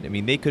well, right? I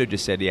mean, they could have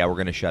just said, yeah, we're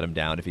going to shut him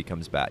down if he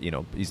comes back.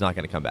 He's not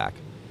going to come back.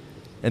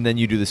 And then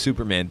you do the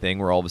Superman thing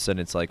where all of a sudden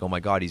it's like, oh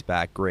my God, he's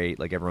back, great.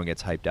 Like everyone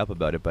gets hyped up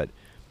about it. But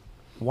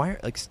why?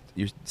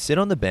 You sit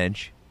on the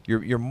bench.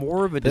 You're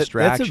more of a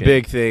distraction. That's a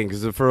big thing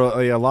because for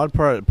a lot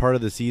of part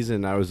of the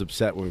season, I was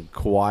upset when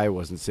Kawhi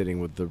wasn't sitting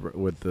with the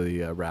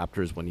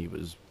Raptors when he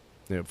was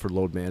for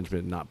load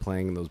management and not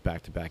playing in those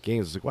back-to-back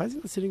games. It's like, why is he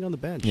not sitting on the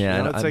bench?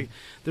 Yeah, it's like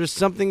there's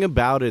something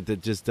about it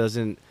that just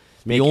doesn't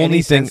make the only any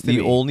thing. sense to The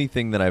me. only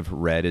thing that I've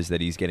read is that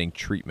he's getting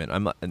treatment.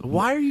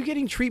 Why are you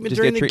getting treatment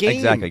Just during get the game?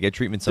 Exactly, get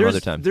treatment some other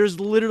time. There's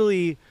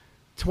literally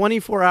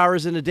 24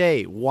 hours in a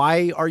day.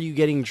 Why are you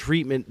getting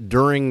treatment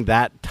during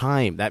that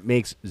time? That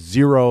makes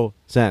zero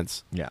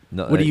sense. Yeah.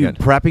 No, What are you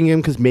again, prepping him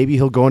because maybe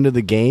he'll go into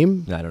the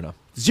game? I don't know.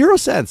 0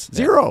 cents.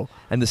 Zero.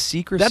 And the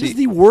secrecy. That is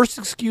the worst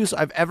excuse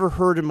I've ever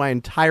heard in my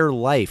entire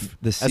life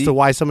as to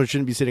why someone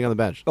shouldn't be sitting on the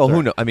bench. Oh,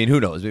 who knows? I mean, who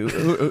knows?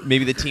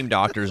 Maybe the team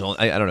doctors.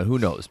 I don't know. Who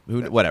knows?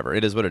 Whatever.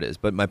 It is what it is.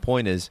 But my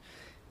point is,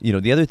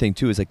 the other thing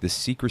too is like the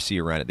secrecy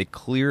around it. They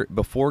clear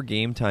before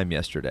game time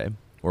yesterday,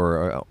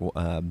 or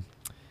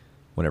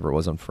whenever it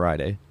was on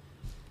Friday.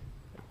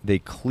 They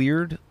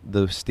cleared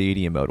the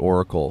stadium out,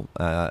 Oracle,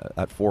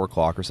 at 4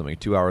 o'clock or something,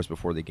 2 hours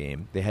before the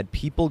game. They had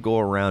people go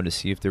around to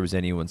see if there was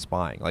anyone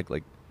spying.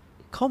 Like,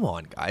 come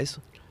on, guys.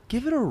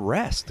 Give it a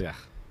rest. Yeah.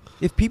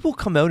 If people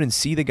come out and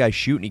see the guy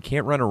shoot and he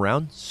can't run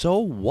around, so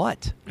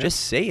what? Just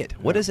say it.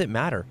 What does it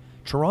matter?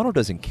 Toronto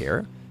doesn't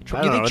care.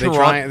 I don't know.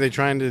 Are they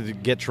trying to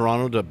get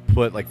Toronto to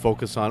put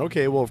focus on?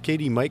 Okay, well, if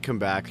KD might come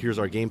back, here's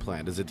our game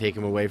plan. Does it take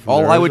him away from?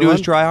 All I would do one?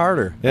 is try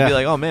harder. Yeah. I'd be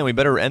like, oh man, we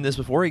better end this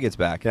before he gets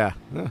back. Yeah.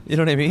 You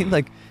know what I mean?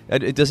 Like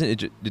it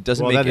doesn't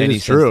well, make any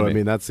sense. True. To me. I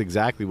mean, that's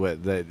exactly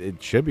what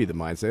it should be the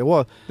mindset.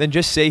 Well, then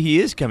just say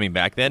he is coming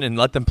back then, and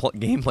let them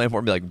game plan for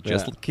him. Be like,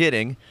 just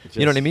kidding.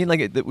 You know what I mean?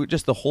 Like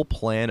just the whole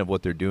plan of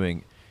what they're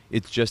doing.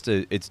 It's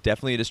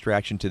definitely a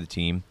distraction to the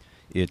team.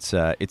 It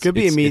could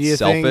be a media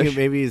thing. Selfish.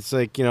 Maybe it's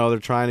like they're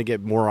trying to get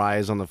more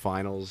eyes on the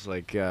finals.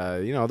 Like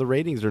the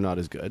ratings are not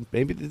as good.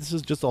 Maybe this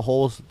is just a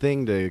whole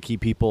thing to keep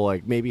people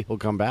like maybe he'll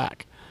come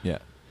back. Yeah,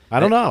 I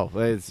don't know.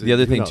 The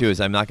other thing too is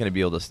I'm not going to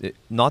be able to.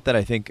 Not that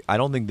I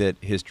don't think that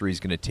history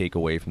is going to take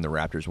away from the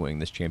Raptors winning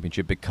this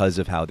championship because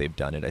of how they've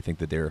done it. I think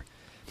that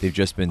they've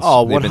just been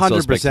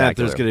 100%.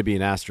 There's going to be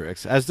an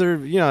asterisk as there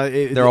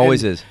there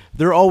always is.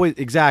 There always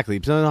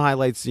exactly some of the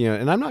highlights.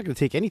 And I'm not going to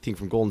take anything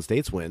from Golden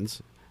State's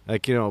wins.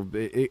 Like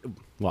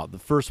the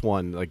first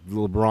one, like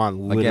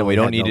LeBron. Again,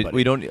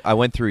 we don't. I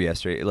went through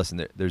yesterday.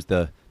 Listen, there's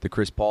the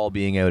Chris Paul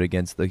being out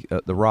against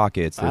the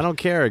Rockets. I don't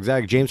care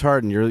exactly. James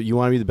Harden, you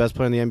want to be the best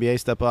player in the NBA?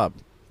 Step up,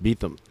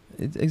 beat them.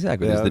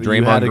 Exactly. The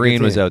Draymond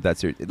Green was out that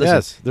series. Listen,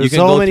 yes, there's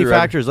so many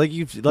factors. Like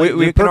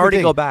we can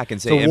already go back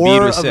and say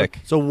Embiid was sick.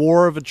 It's a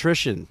war of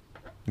attrition.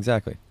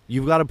 Exactly.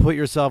 You've got to put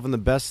yourself in the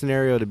best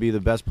scenario to be the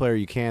best player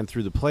you can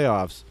through the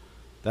playoffs.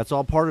 That's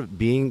all part of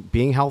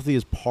being healthy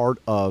is part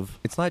of.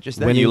 It's not just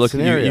that. You look.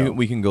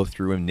 We can go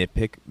through and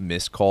nitpick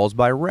missed calls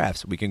by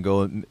refs. We can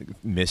go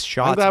miss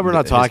shots. I'm glad we're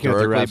not talking about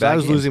the refs. I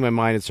was losing my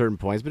mind at certain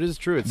points, but it's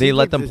true. They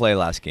let them play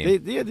last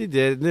game. They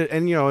did.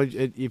 And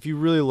if you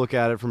really look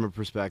at it from a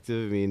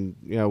perspective, I mean,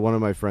 one of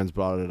my friends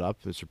brought it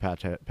up, Mr.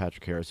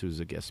 Patrick Harris, who's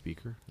a guest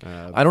speaker.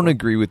 I don't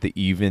agree with the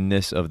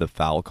evenness of the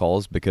foul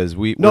calls because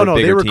we're a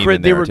they bigger were team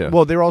in there too.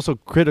 Well, they were also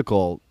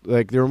critical.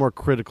 Like they were more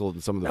critical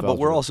than some of the. But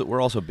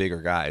we're also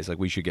bigger guys. Like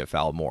we should get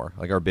fouled more.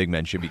 Like our big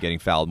men should be getting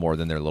fouled more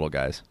than their little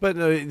guys. But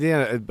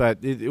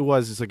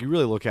it's like you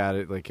really look at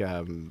it like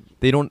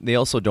they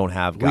also don't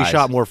have guys. We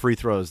shot more free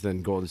throws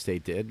than Golden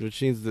State did,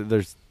 which means that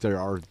there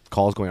are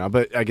calls going on.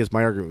 But I guess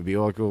my argument would be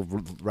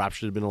Raps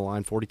should have been on the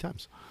line 40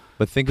 times.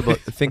 But think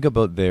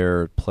about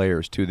their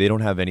players too. They don't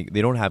have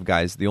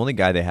guys. The only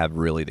guy they have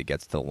really that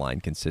gets to the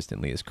line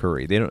consistently is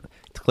Curry.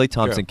 Klay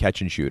Thompson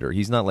catch and shooter.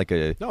 He's not like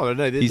he's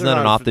not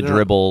an off the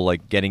dribble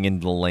like getting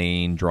into the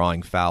lane,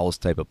 drawing fouls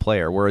type of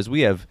player. Whereas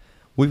we've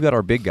got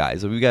our big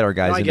guys. We've got our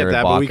guys in there. I get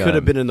that, but we could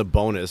have been in the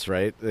bonus,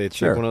 right?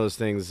 It's like one of those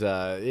things.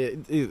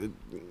 I'm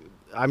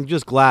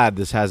just glad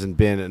this hasn't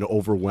been an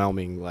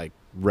overwhelming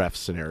ref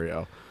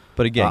scenario.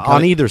 But again,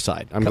 on either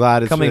side, I'm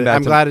glad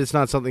it's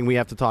not something we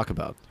have to talk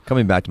about.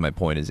 Coming back to my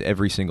point is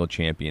every single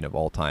champion of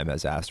all time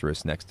has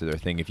asterisks next to their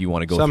thing. If you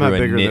want to go some through have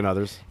bigger than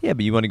others, yeah,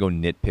 but you want to go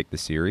nitpick the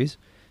series.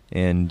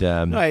 And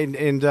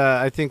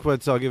I think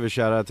I'll give a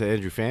shout out to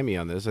Andrew Fahmy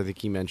on this. I think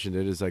he mentioned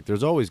it is like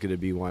there's always going to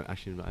be one.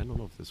 Actually, I don't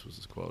know if this was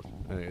his quote.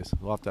 Anyways,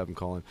 we'll have to have him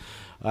call in.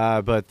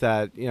 But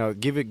that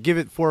give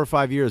it 4 or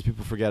 5 years,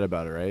 people forget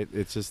about it. Right?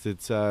 It's just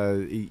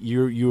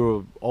you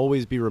will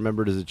always be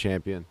remembered as a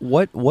champion.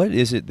 What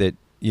is it that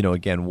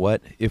again?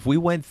 What if we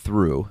went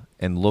through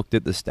and looked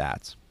at the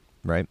stats?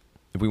 Right?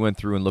 If we went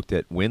through and looked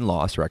at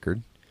win-loss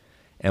record,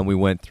 and we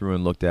went through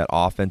and looked at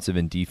offensive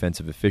and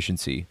defensive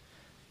efficiency.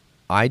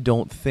 I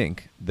don't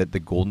think that the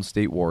Golden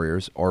State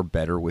Warriors are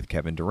better with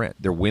Kevin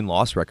Durant. Their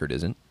win-loss record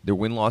isn't. Their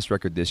win-loss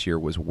record this year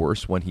was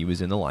worse when he was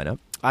in the lineup.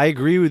 I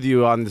agree with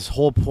you on this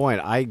whole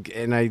point. I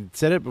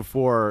said it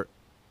before.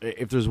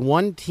 If there's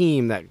one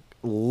team that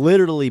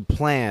literally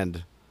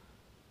planned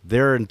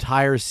their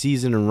entire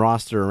season and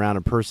roster around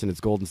a person, it's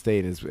Golden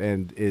State,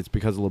 and it's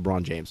because of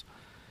LeBron James.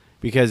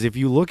 Because if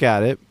you look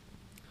at it,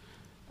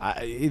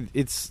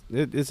 it's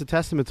a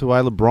testament to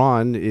why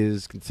LeBron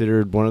is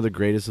considered one of the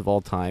greatest of all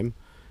time.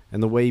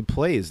 And the way he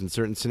plays in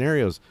certain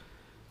scenarios.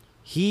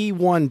 He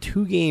won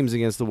 2 games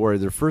against the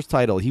Warriors, their first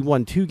title. He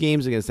won 2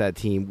 games against that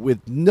team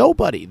with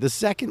nobody. The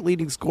second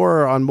leading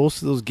scorer on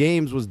most of those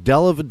games was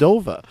Della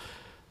Vadova.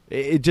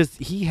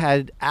 He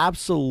had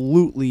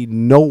absolutely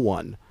no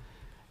one.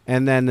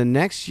 And then the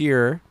next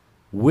year,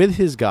 with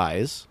his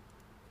guys,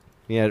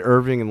 he had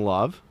Irving and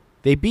Love,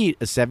 they beat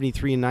a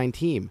 73-9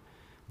 team.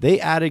 They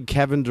added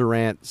Kevin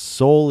Durant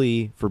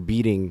solely for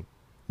beating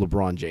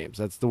LeBron James.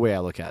 That's the way I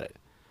look at it.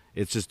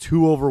 It's just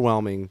too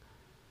overwhelming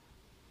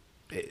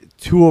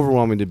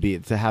to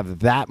beat, to have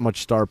that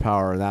much star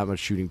power and that much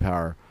shooting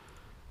power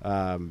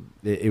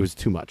It was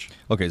too much.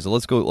 Okay, so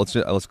let's go. Let's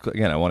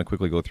again. I want to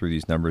quickly go through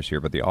these numbers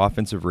here. But the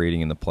offensive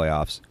rating in the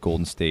playoffs,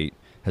 Golden State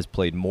has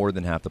played more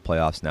than half the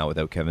playoffs now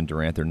without Kevin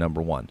Durant. They're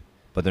number one,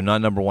 but they're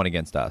not number one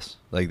against us.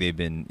 Like they've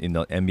been in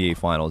the NBA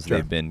Finals, Sure.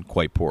 they've been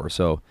quite poor.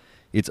 So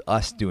it's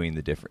us doing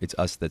the difference. It's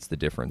us that's the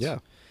difference. Yeah.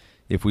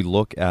 If we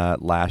look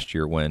at last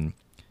year when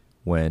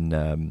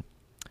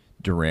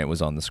Durant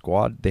was on the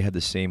squad, they had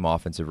the same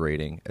offensive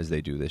rating as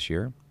they do this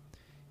year.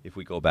 If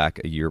we go back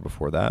a year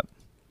before that,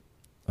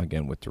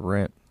 again with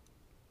Durant,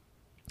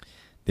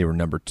 they were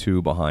number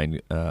 2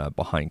 behind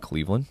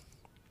Cleveland.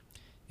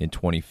 In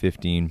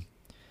 2015,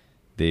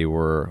 they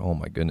were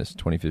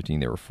 2015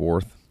 they were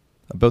 4th,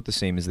 about the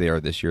same as they are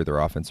this year. Their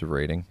offensive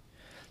rating.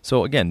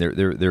 So again,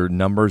 their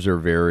numbers are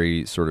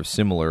very sort of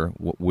similar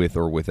with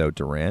or without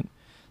Durant.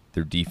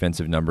 Their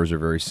defensive numbers are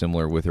very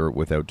similar with or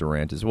without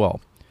Durant as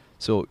well.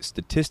 So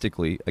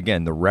statistically,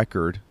 again, the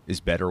record is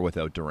better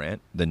without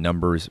Durant. The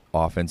numbers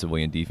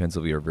offensively and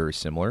defensively are very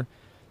similar.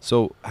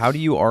 So how do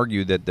you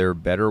argue that they're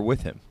better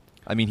with him?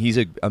 I mean, he's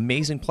an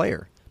amazing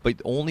player,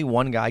 but only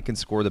one guy can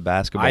score the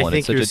basketball, and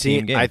it's such a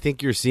team game. I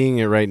think you're seeing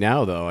it right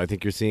now, though. I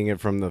think you're seeing it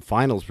from the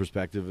finals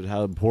perspective of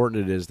how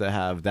important it is to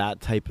have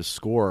that type of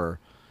scorer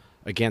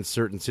against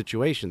certain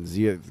situations.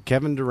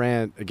 Kevin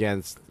Durant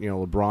against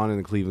LeBron and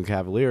the Cleveland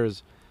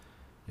Cavaliers.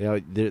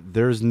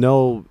 There's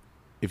no.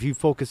 If you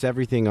focus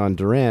everything on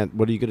Durant,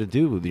 what are you going to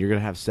do? You're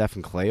going to have Steph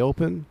and Clay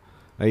open?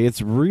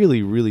 It's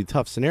really, really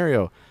tough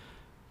scenario.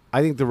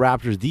 I think the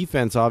Raptors'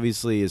 defense,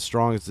 obviously, as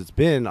strong as it's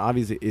been,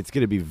 obviously it's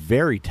going to be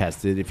very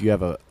tested if you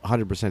have a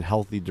 100%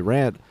 healthy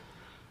Durant.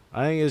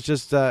 I think it's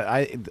just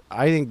I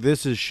think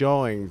this is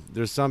showing.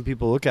 There's some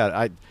people look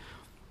at it.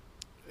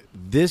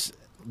 This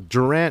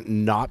Durant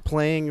not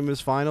playing in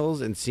his finals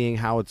and seeing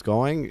how it's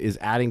going is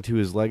adding to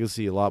his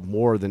legacy a lot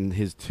more than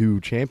his 2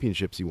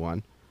 championships he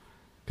won.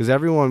 Because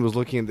everyone was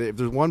looking at if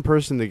there's one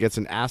person that gets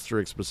an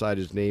asterisk beside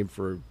his name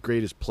for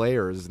greatest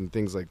players and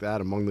things like that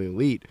among the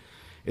elite,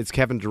 it's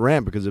Kevin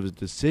Durant because of his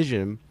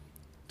decision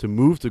to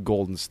move to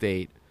Golden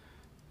State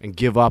and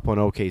give up on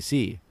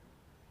OKC.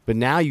 But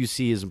now you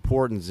see his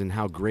importance and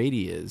how great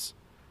he is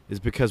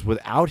because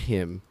without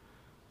him,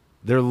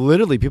 they're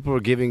literally people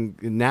are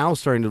now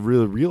starting to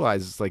really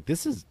realize it's like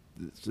this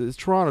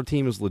Toronto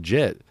team is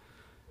legit,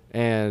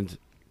 and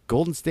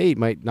Golden State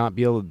might not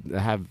be able to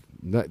have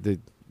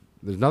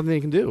there's nothing they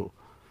can do.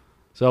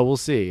 So we'll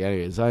see.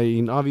 Anyways,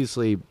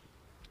 obviously,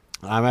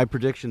 my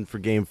prediction for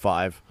Game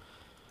 5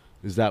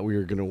 is that we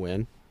are going to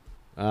win.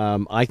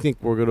 I think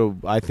we're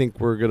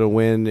gonna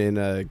win in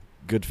a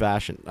good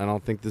fashion. I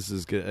don't think this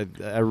is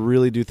good. I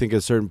really do think at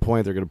a certain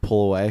point they're going to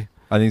pull away.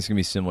 I think it's going to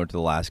be similar to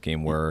the last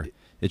game where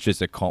it's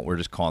just we're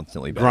just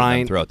constantly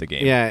grind throughout the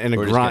game. Yeah, and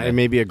and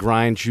maybe a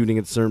grind shooting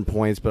at certain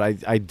points. But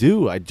I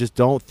just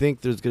don't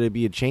think there's going to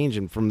be a change.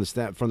 And from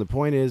the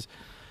point is,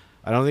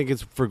 I don't think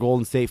it's for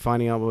Golden State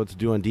finding out what to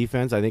do on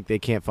defense. I think they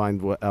can't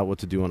find out what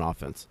to do on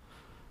offense.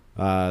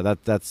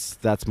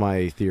 That's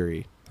my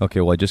theory. Okay,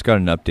 well, I just got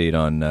an update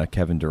on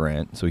Kevin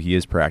Durant, so he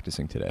is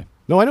practicing today.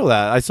 No, I know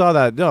that. I saw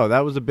that. No, that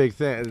was a big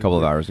thing. A couple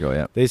of hours ago,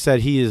 yeah. They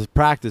said he is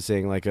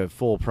practicing like a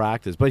full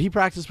practice, but he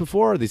practiced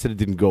before. They said it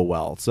didn't go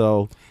well.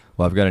 So,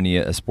 well, I've got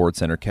a Sports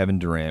Center. Kevin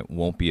Durant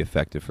won't be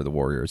effective for the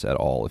Warriors at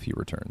all if he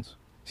returns.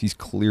 He's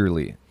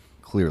clearly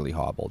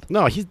hobbled.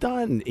 No, he's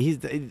done.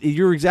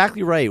 You're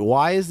exactly right.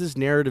 Why is this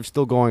narrative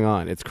still going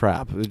on? It's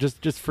crap.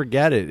 Just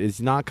forget it. It's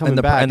not coming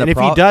back. And if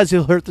he does,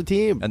 he'll hurt the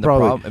team. And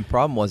the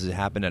problem was it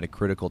happened at a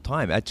critical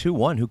time. At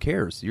 2-1, who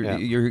cares?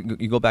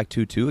 You go back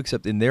 2-2,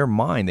 except in their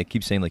mind, they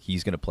keep saying like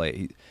he's going to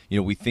play.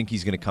 We think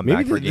he's going to come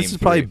back for game 3. This is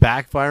probably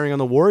backfiring on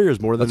the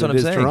Warriors more than it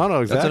is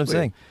Toronto. Exactly. That's what I'm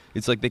saying.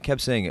 It's like they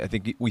kept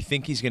saying, we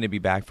think he's going to be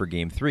back for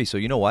game 3. So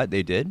you know what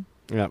they did?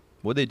 Yeah.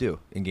 What'd they do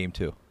in game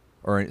 2?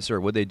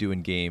 What'd they do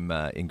in game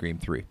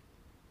 3?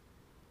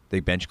 They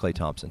benched Klay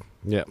Thompson.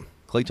 Yeah.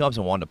 Klay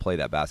Thompson wanted to play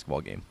that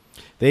basketball game.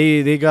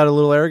 They got a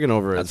little arrogant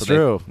over it. That's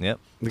true. Yep.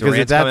 Because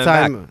Durant's at that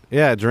time,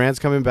 back. Durant's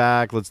coming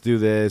back. Let's do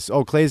this.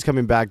 Oh, Klay's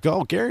coming back.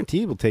 Oh,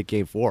 guaranteed we'll take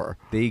game 4.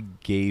 They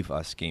gave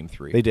us game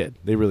 3. They did.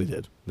 They really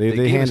did.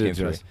 They handed it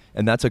to us.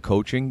 And that's a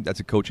coaching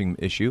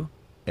issue.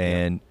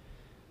 And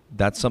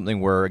that's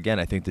something where,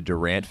 again, I think the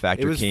Durant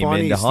factor came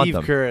in to haunt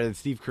them.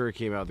 Steve Kerr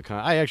came out of the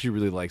I actually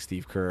really like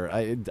Steve Kerr.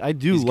 I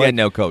do. He's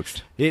getting out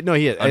coached. No,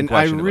 he is. And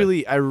I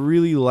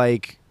really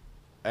like.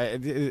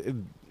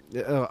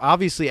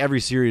 Obviously,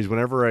 every series,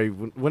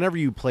 whenever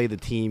you play the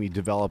team, you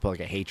develop like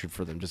a hatred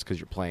for them just because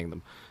you're playing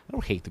them. I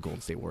don't hate the Golden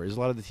State Warriors. A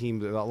lot of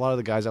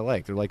the guys I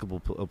like. They're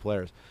likable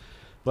players.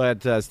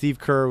 But Steve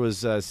Kerr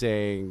was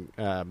saying,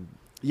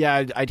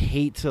 I'd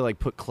hate to like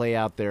put Klay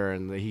out there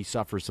and he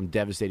suffers some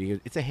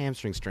devastating. It's a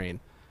hamstring strain.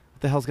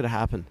 What the hell's going to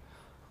happen?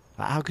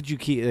 How could you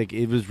keep? Like,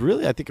 it was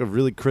really, I think, a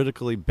really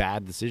critically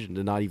bad decision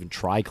to not even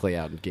try Klay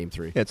out in Game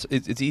 3. Yeah,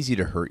 it's easy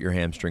to hurt your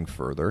hamstring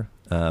further,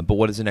 but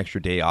what is an extra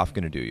day off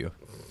going to do you?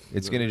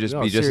 It's going to just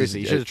be just.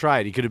 Seriously, you should have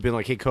tried. He could have been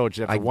like, "Hey, coach,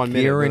 after 1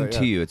 minute." I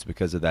guarantee you, it's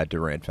because of that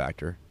Durant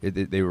factor.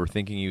 They were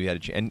thinking you had a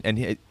chance.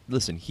 And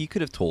listen, he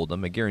could have told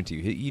them. I guarantee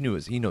you, he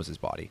knows his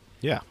body.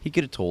 Yeah, he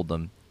could have told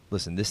them,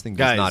 listen, this thing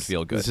Guys, does not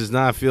feel good. This does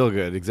not feel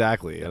good.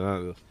 Exactly.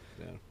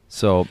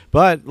 So,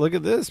 But look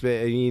at this,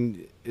 man. I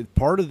mean,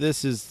 part of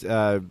this is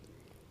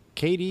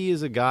KD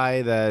is a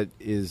guy that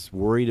is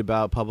worried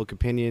about public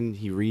opinion.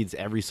 He reads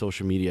every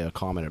social media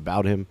comment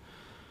about him.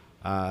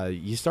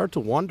 You start to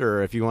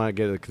wonder, if you want to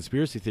get the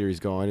conspiracy theories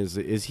going,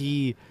 is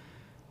he,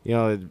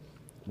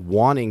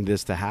 wanting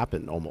this to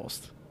happen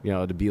almost?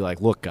 To be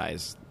like, look,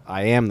 guys,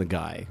 I am the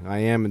guy. I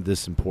am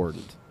this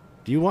important.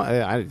 Do you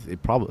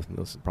want?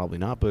 Probably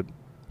not, but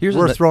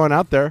worth throwing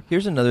out there.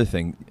 Here's another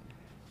thing.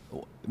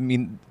 I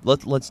mean,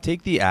 let's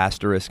take the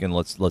asterisk and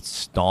let's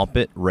stomp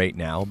it right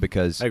now,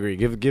 because I agree.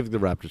 Give the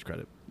Raptors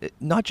credit.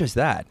 Not just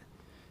that.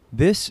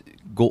 This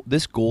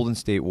Golden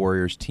State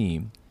Warriors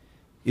team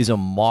is a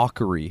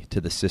mockery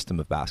to the system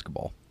of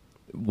basketball.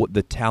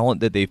 The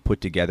talent that they've put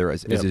together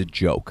is a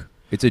joke.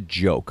 It's a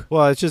joke.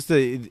 Well, it's just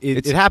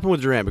it happened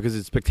with Durant because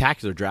it's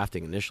spectacular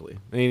drafting initially.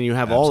 I mean, you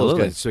have all those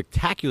guys,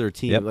 spectacular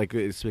team, But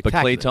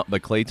spectacular.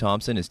 Klay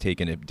Thompson has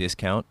taken a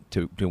discount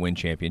to win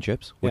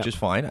championships, which is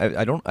fine.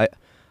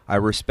 I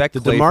respect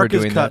Klay for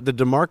doing that. The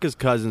DeMarcus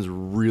Cousins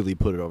really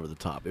put it over the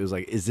top. It was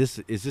like, this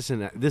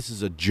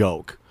is a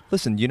joke.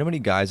 Listen, you know how many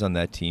guys on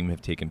that team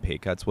have taken pay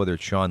cuts, whether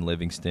it's Sean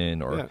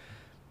Livingston or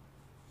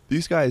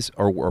these guys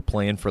are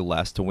playing for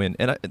less to win.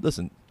 And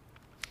listen,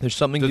 there's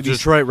something the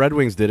Detroit Red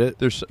Wings did it.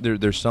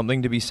 There's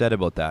something to be said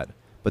about that.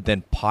 But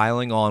then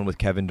piling on with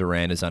Kevin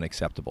Durant is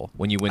unacceptable.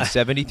 When you win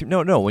 73,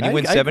 when you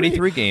win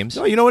 73 games,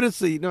 you know what it's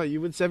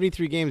you win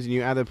 73 games and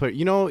you add that player.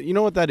 You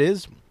know what that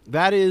is?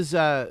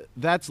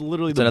 That's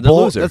literally the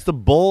Bulls. That's the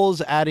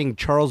Bulls adding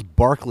Charles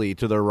Barkley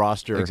to their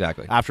roster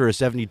exactly after a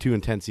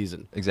 72-10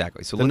 season.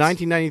 Exactly. So the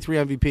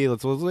 1993 MVP.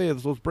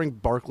 Let's bring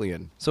Barkley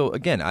in. So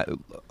again,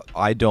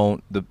 I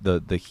don't.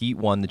 The Heat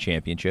won the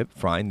championship.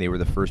 Fine, they were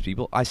the first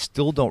people. I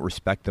still don't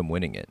respect them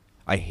winning it.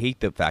 I hate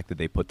the fact that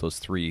they put those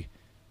three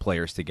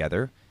players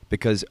together,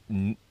 because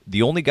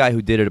the only guy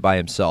who did it by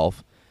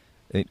himself,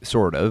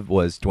 sort of,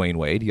 was Dwayne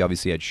Wade. He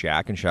obviously had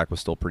Shaq, and Shaq was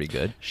still pretty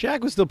good.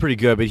 Shaq was still pretty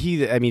good, but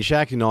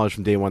Shaq acknowledged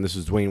from day one this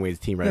was Dwayne Wade's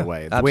team right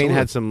away. Absolutely. Dwayne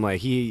had some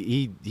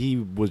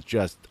he was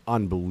just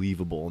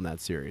unbelievable in that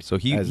series. So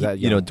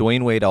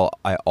Dwayne Wade,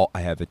 I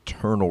have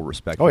eternal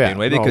respect for Dwayne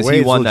Wade, because Wade's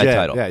he won legit. that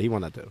title. Yeah, he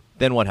won that too.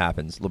 Then what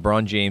happens?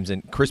 LeBron James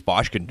and Chris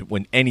Bosh can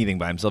win anything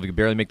by himself. He could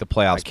barely make the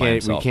playoffs by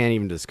himself. We can't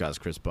even discuss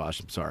Chris Bosh.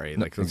 I'm sorry.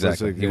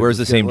 Exactly. He wears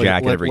the same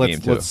jacket every game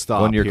too. Let's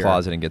stop. Go into your here.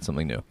 closet and get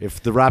something new.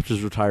 If the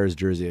Raptors retire his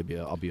jersey,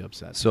 I'll be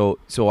upset. So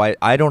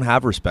I don't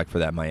have respect for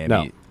that Miami.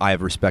 No. I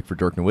have respect for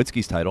Dirk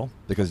Nowitzki's title,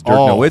 because Dirk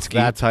Nowitzki,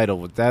 that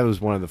title, that was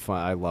one of the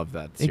fun. I love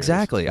that series.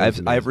 Exactly. I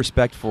have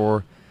respect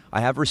for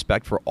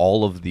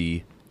all of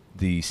the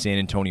San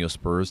Antonio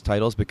Spurs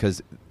titles,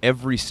 because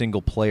every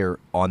single player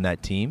on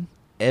that team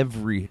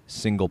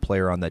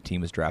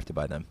was drafted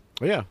by them.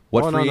 Oh, yeah.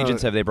 What free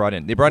agents have they brought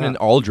in? They brought in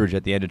Aldridge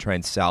at the end to try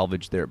and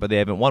salvage but they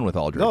haven't won with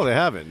Aldridge. No, they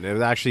haven't.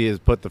 It actually has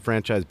put the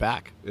franchise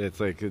back.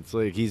 It's like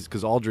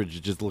because Aldridge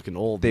is just looking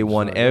old. They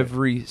won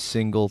every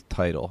single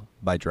title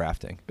by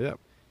drafting. Yeah.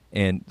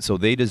 And so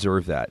they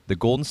deserve that. The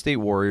Golden State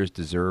Warriors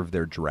deserve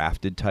their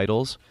drafted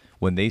titles.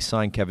 When they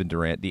signed Kevin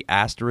Durant, the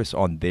asterisk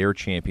on their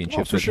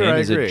championships with him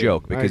is a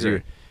joke, because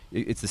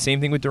it's the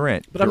same thing with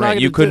Durant. But Durant,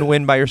 you couldn't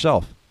win by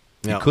yourself.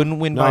 No. You couldn't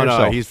win by yourself.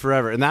 No, he's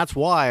forever, and that's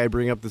why I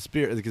bring up the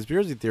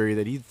conspiracy theory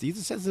that he's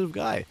a sensitive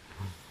guy.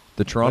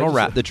 The Toronto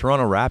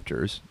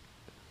Raptors,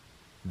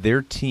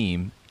 their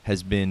team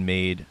has been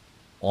made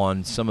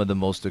on some of the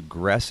most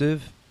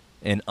aggressive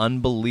and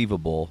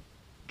unbelievable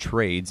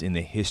trades in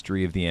the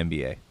history of the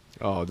NBA.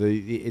 Oh,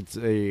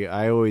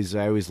 I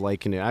always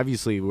liken it.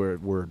 Obviously,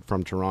 we're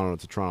from Toronto.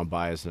 It's a Toronto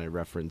bias, and I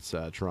reference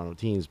Toronto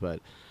teams. But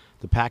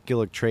the Pat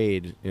Gillick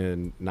trade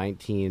in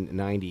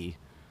 1990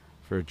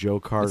 for Joe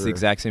Carter, it's the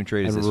exact same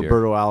trade as this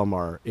Roberto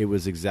Alomar. It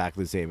was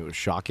exactly the same. It was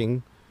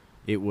shocking.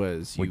 It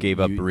was. We gave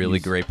up really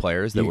great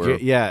players that were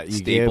you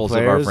staples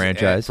of our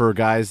franchise for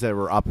guys that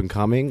were up and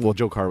coming. Well,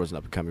 Joe Carter wasn't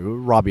up and coming,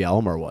 but Robbie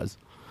Alomar was,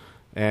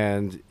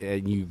 and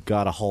you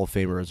got a Hall of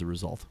Famer as a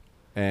result,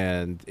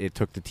 and it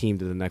took the team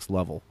to the next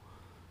level.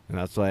 And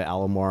that's why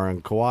Alomar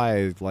and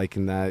Kawhi,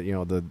 liking that,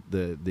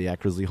 the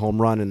Eckersley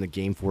home run and the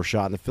Game 4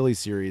 shot in the Phillies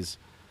series,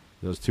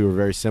 those two are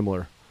very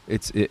similar.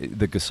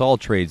 The Gasol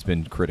trade's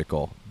been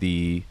critical.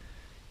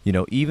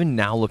 Even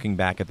now looking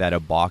back at that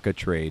Ibaka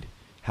trade,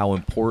 how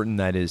important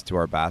that is to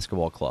our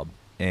basketball club.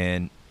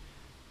 And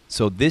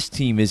so this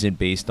team isn't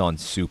based on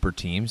super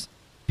teams.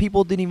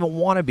 People didn't even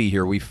want to be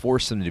here. We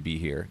forced them to be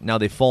here. Now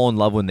they fall in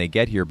love when they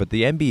get here, but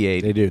the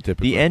NBA, they do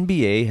typically. The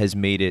NBA has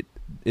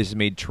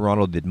made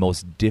Toronto the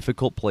most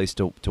difficult place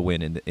to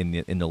win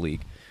in the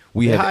league.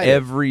 We have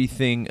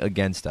everything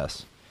against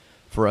us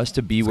for us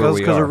to be where we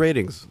are. Because of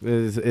ratings.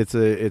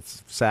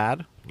 It's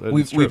sad.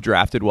 We've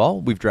drafted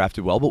well.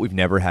 But we've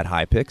never had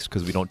high picks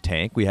because we don't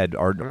tank. We had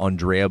our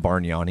Andrea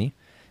Bargnani,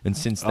 And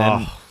since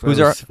then,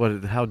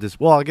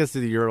 well, I guess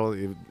the Euro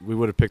we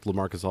would have picked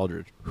LaMarcus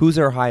Aldridge. Who's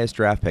our highest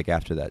draft pick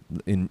after that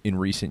in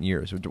recent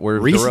years? Where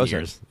was Recent DeRozan?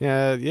 years?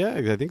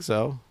 Yeah, I think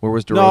so. Where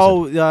was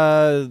No,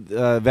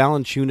 DeRozan?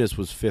 Valanciunas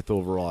was 5th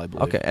overall, I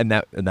believe. Okay, and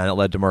that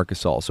led to Marc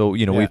Gasol. So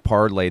we've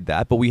parlayed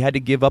that, but we had to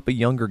give up a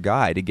younger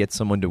guy to get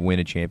someone to win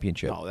a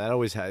championship. No, that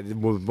always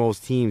had with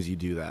most teams. You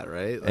do that,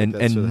 right? Like, and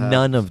that's what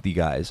none happens. of the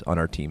guys on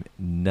our team,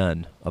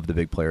 none of the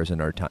big players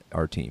in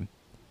our team,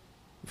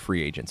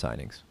 free agent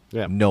signings.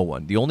 Yeah. No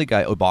one. The only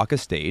guy, Ibaka,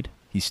 stayed.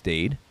 He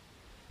stayed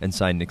and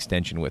signed an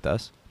extension with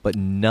us. But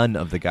none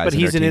of the guys. But in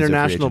he's our an teams are free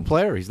international agents.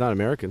 player. He's not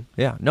American.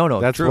 Yeah. No.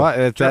 That's true. why.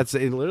 True. That's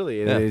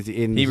literally. Yeah.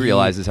 He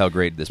realizes how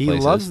great this he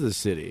place loves is. the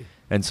city.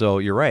 And so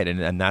you're right,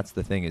 and that's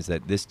the thing, is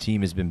that this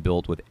team has been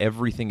built with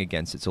everything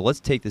against it. So let's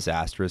take this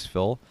asterisk,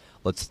 Phil.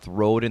 Let's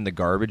throw it in the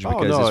garbage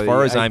because, as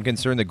far as I'm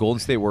concerned, the Golden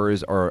State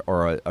Warriors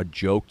are a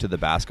joke to the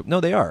basketball. No,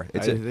 they are.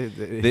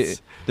 They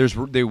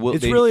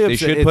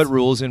should put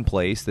rules in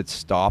place that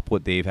stop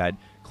what they've had.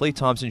 Klay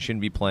Thompson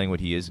shouldn't be playing what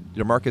he is.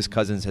 DeMarcus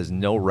Cousins has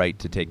no right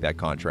to take that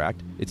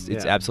contract. It's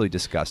absolutely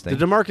disgusting.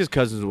 The DeMarcus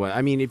Cousins one.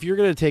 I mean, if you're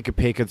going to take a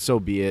pay cut, so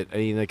be it. I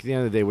mean, like at the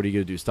end of the day, what are you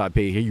going to do? Stop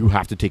paying? You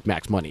have to take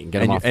max money and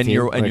get him off the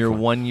team. Your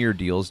 1 year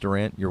deals,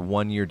 Durant. Your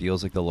 1 year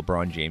deals like the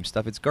LeBron James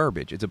stuff. It's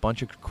garbage. It's a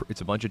bunch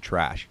of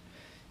trash.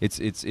 It's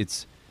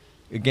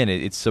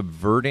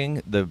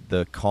subverting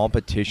the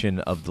competition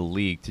of the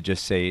league to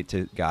just say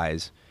to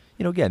guys,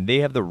 again, they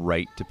have the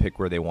right to pick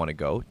where they want to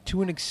go.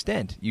 To an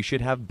extent, you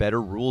should have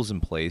better rules in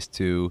place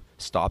to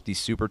stop these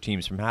super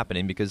teams from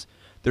happening because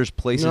there's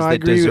places that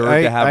deserve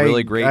to have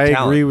really great talent.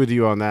 I agree with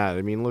you on that.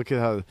 I mean, look at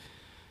how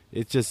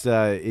it's just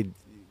it's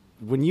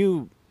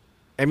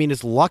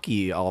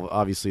lucky,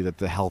 obviously, that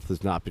the health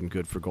has not been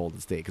good for Golden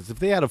State because if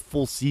they had a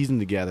full season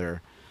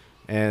together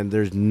and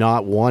there's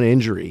not one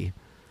injury.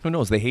 Who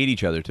knows? They hate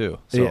each other too.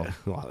 So, yeah,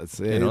 well,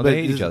 they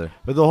hate each other.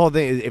 But the whole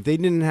thing is, if they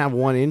didn't have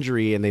one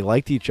injury and they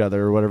liked each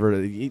other or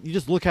whatever, you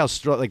just look how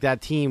strong that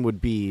team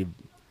would be.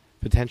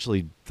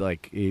 Potentially,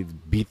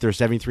 beat their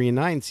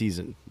 73-9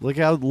 season. Look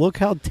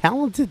how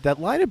talented that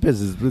lineup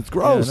is. It's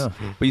gross. Yeah,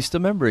 but you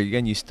still remember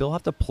again. You still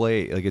have to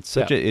play. Like it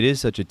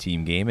is such a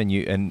team game,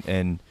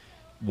 and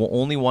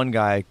only one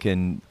guy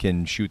can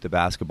shoot the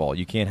basketball.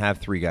 You can't have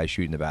three guys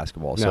shooting the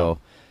basketball. No. So.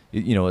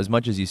 As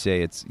much as you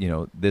say it's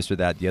this or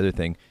that, the other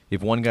thing,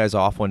 if one guy's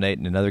off one night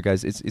and another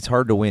guy's, it's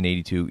hard to win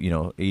 82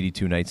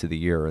 nights of the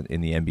year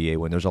in the NBA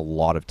when there's a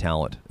lot of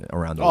talent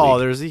around the league. Oh,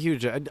 there's a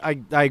huge. I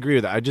agree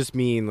with that. I just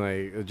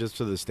mean just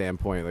to the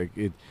standpoint,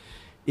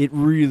 it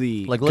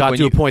really got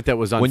to a point that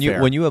was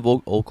unfair. When you have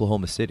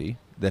Oklahoma City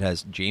that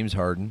has James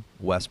Harden,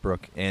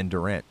 Westbrook, and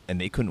Durant,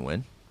 and they couldn't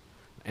win,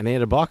 and they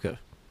had Ibaka,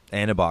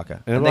 and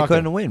they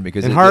couldn't win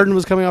because Harden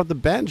was coming off the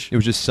bench. It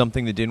was just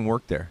something that didn't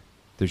work there.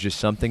 There's just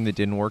something that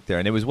didn't work there,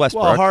 and it was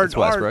Westbrook. Well, it's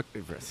Westbrook.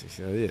 It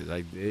is.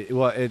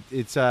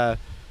 It's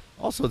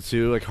also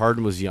too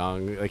Harden was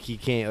young. He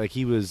can't.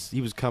 He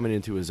was coming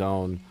into his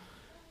own.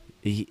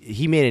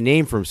 He made a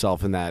name for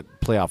himself in that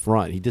playoff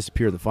run. He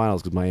disappeared in the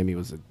finals because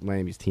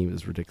Miami's team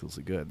is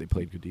ridiculously good. They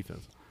played good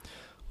defense.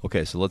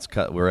 Okay, so let's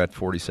cut. We're at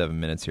 47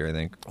 minutes here, I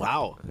think.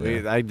 Wow,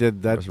 yeah. I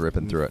did that. I was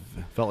ripping through it.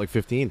 Felt like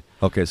 15.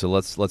 Okay, so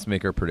let's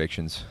make our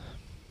predictions.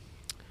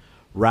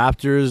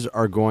 Raptors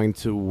are going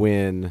to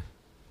win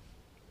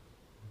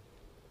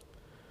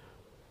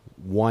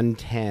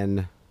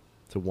 110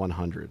 to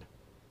 100.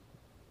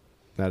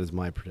 That is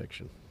my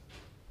prediction.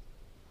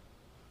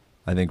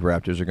 I think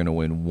Raptors are going to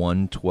win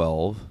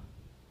 112-98.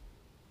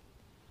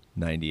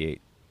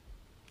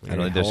 I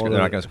don't think they're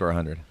not going to score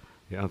 100.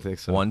 Yeah, I don't think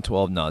so.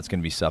 112, no, it's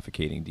going to be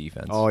suffocating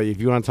defense. Oh, if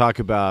you want to talk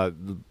about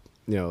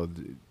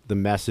the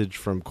message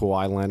from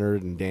Kawhi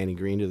Leonard and Danny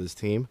Green to this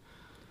team,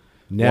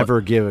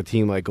 never give a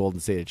team like Golden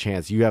State a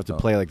chance. You have to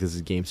play like this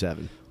is Game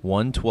 7.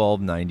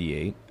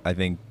 112-98. I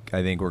think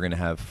we're going to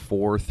have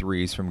 4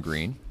 threes from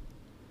Green.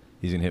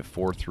 He's going to hit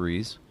 4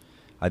 threes.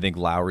 I think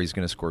Lowry's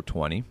going to score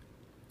 20.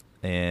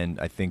 And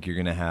I think you're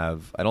going to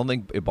have – I don't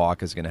think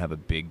Ibaka's going to have a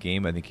big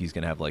game. I think he's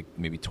going to have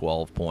maybe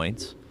 12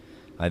 points.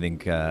 I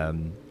think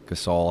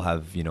Gasol will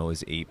have,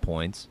 his 8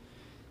 points.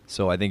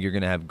 So I think you're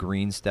going to have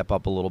Green step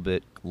up a little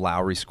bit,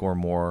 Lowry score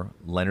more.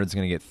 Leonard's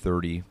going to get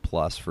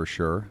 30-plus for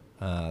sure.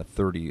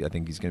 30, I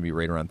think he's going to be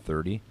right around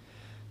 30.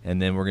 And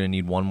then we're going to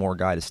need one more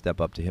guy to step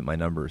up to hit my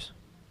numbers.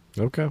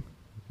 Okay.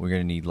 We're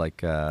going to need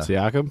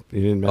Siakam?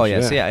 You didn't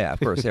mention that. Yeah,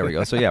 of course. There we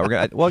go. So, yeah, we're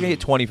going to get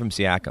 20 from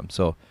Siakam.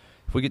 So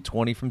if we get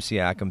 20 from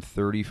Siakam,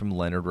 30 from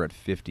Leonard, we're at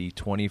 50.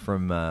 20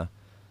 from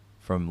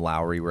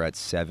Lowry, we're at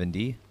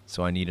 70.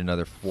 So I need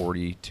another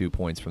 42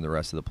 points from the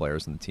rest of the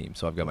players on the team.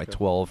 So I've got my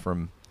 12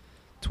 from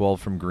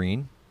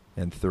Green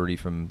and 30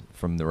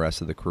 from the rest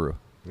of the crew.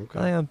 Okay.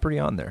 I am pretty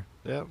on there.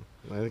 Yeah,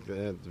 I think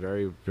that's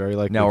very, very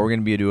likely. Now, what are we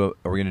going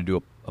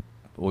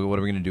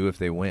to do if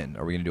they win?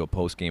 Are we going to do a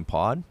post-game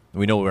pod?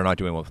 We know we're not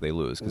doing one if they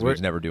lose because we're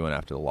just never doing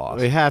after the loss.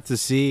 We have to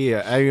see.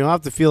 You'll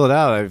have to feel it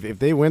out. If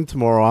they win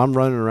tomorrow, I'm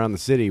running around the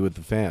city with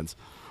the fans.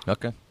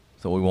 Okay.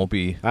 So we won't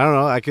be. I don't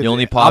know. I could. The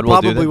only pod I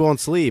we'll do probably then? won't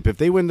sleep. If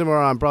they win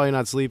tomorrow, I'm probably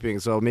not sleeping.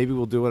 So maybe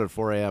we'll do it at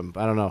 4 a.m.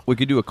 I don't know. We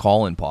could do a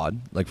call-in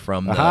pod, like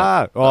from the,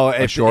 Aha! Oh,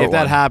 a if short that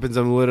one. happens,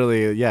 I'm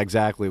literally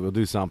exactly. We'll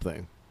do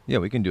something. Yeah,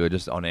 we can do it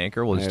just on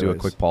Anchor. We'll just do a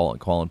Anyways. quick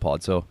call-in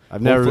pod. So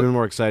I've never hopefully- been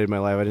more excited in my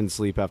life. I didn't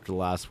sleep after the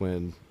last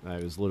win. I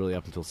was literally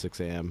up until 6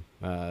 a.m.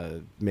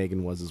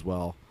 Megan was as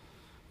well.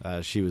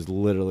 She was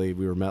literally.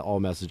 We were all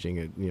messaging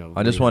it.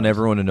 I just want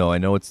everyone to know. I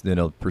know it's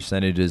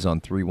percentages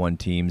on 3-1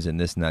 teams and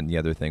this and that and the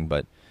other thing,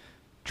 but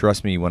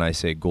trust me when I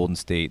say Golden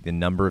State, the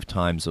number of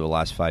times over the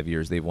last 5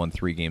 years they've won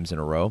 3 games in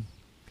a row,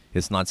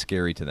 it's not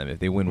scary to them. If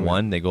they win Right.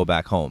 one, they go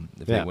back home.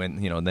 If Yeah. they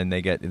win, then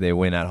they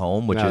win at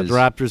home, which is the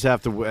Raptors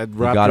have to.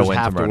 Raptors gotta win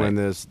have to tomorrow win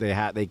night. this.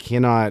 They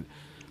cannot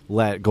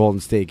let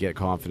Golden State get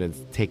confidence.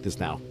 Take this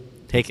now.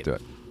 Take Let's do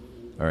it.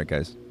 All right,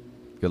 guys.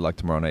 Good luck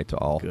tomorrow night to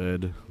all.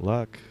 Good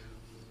luck.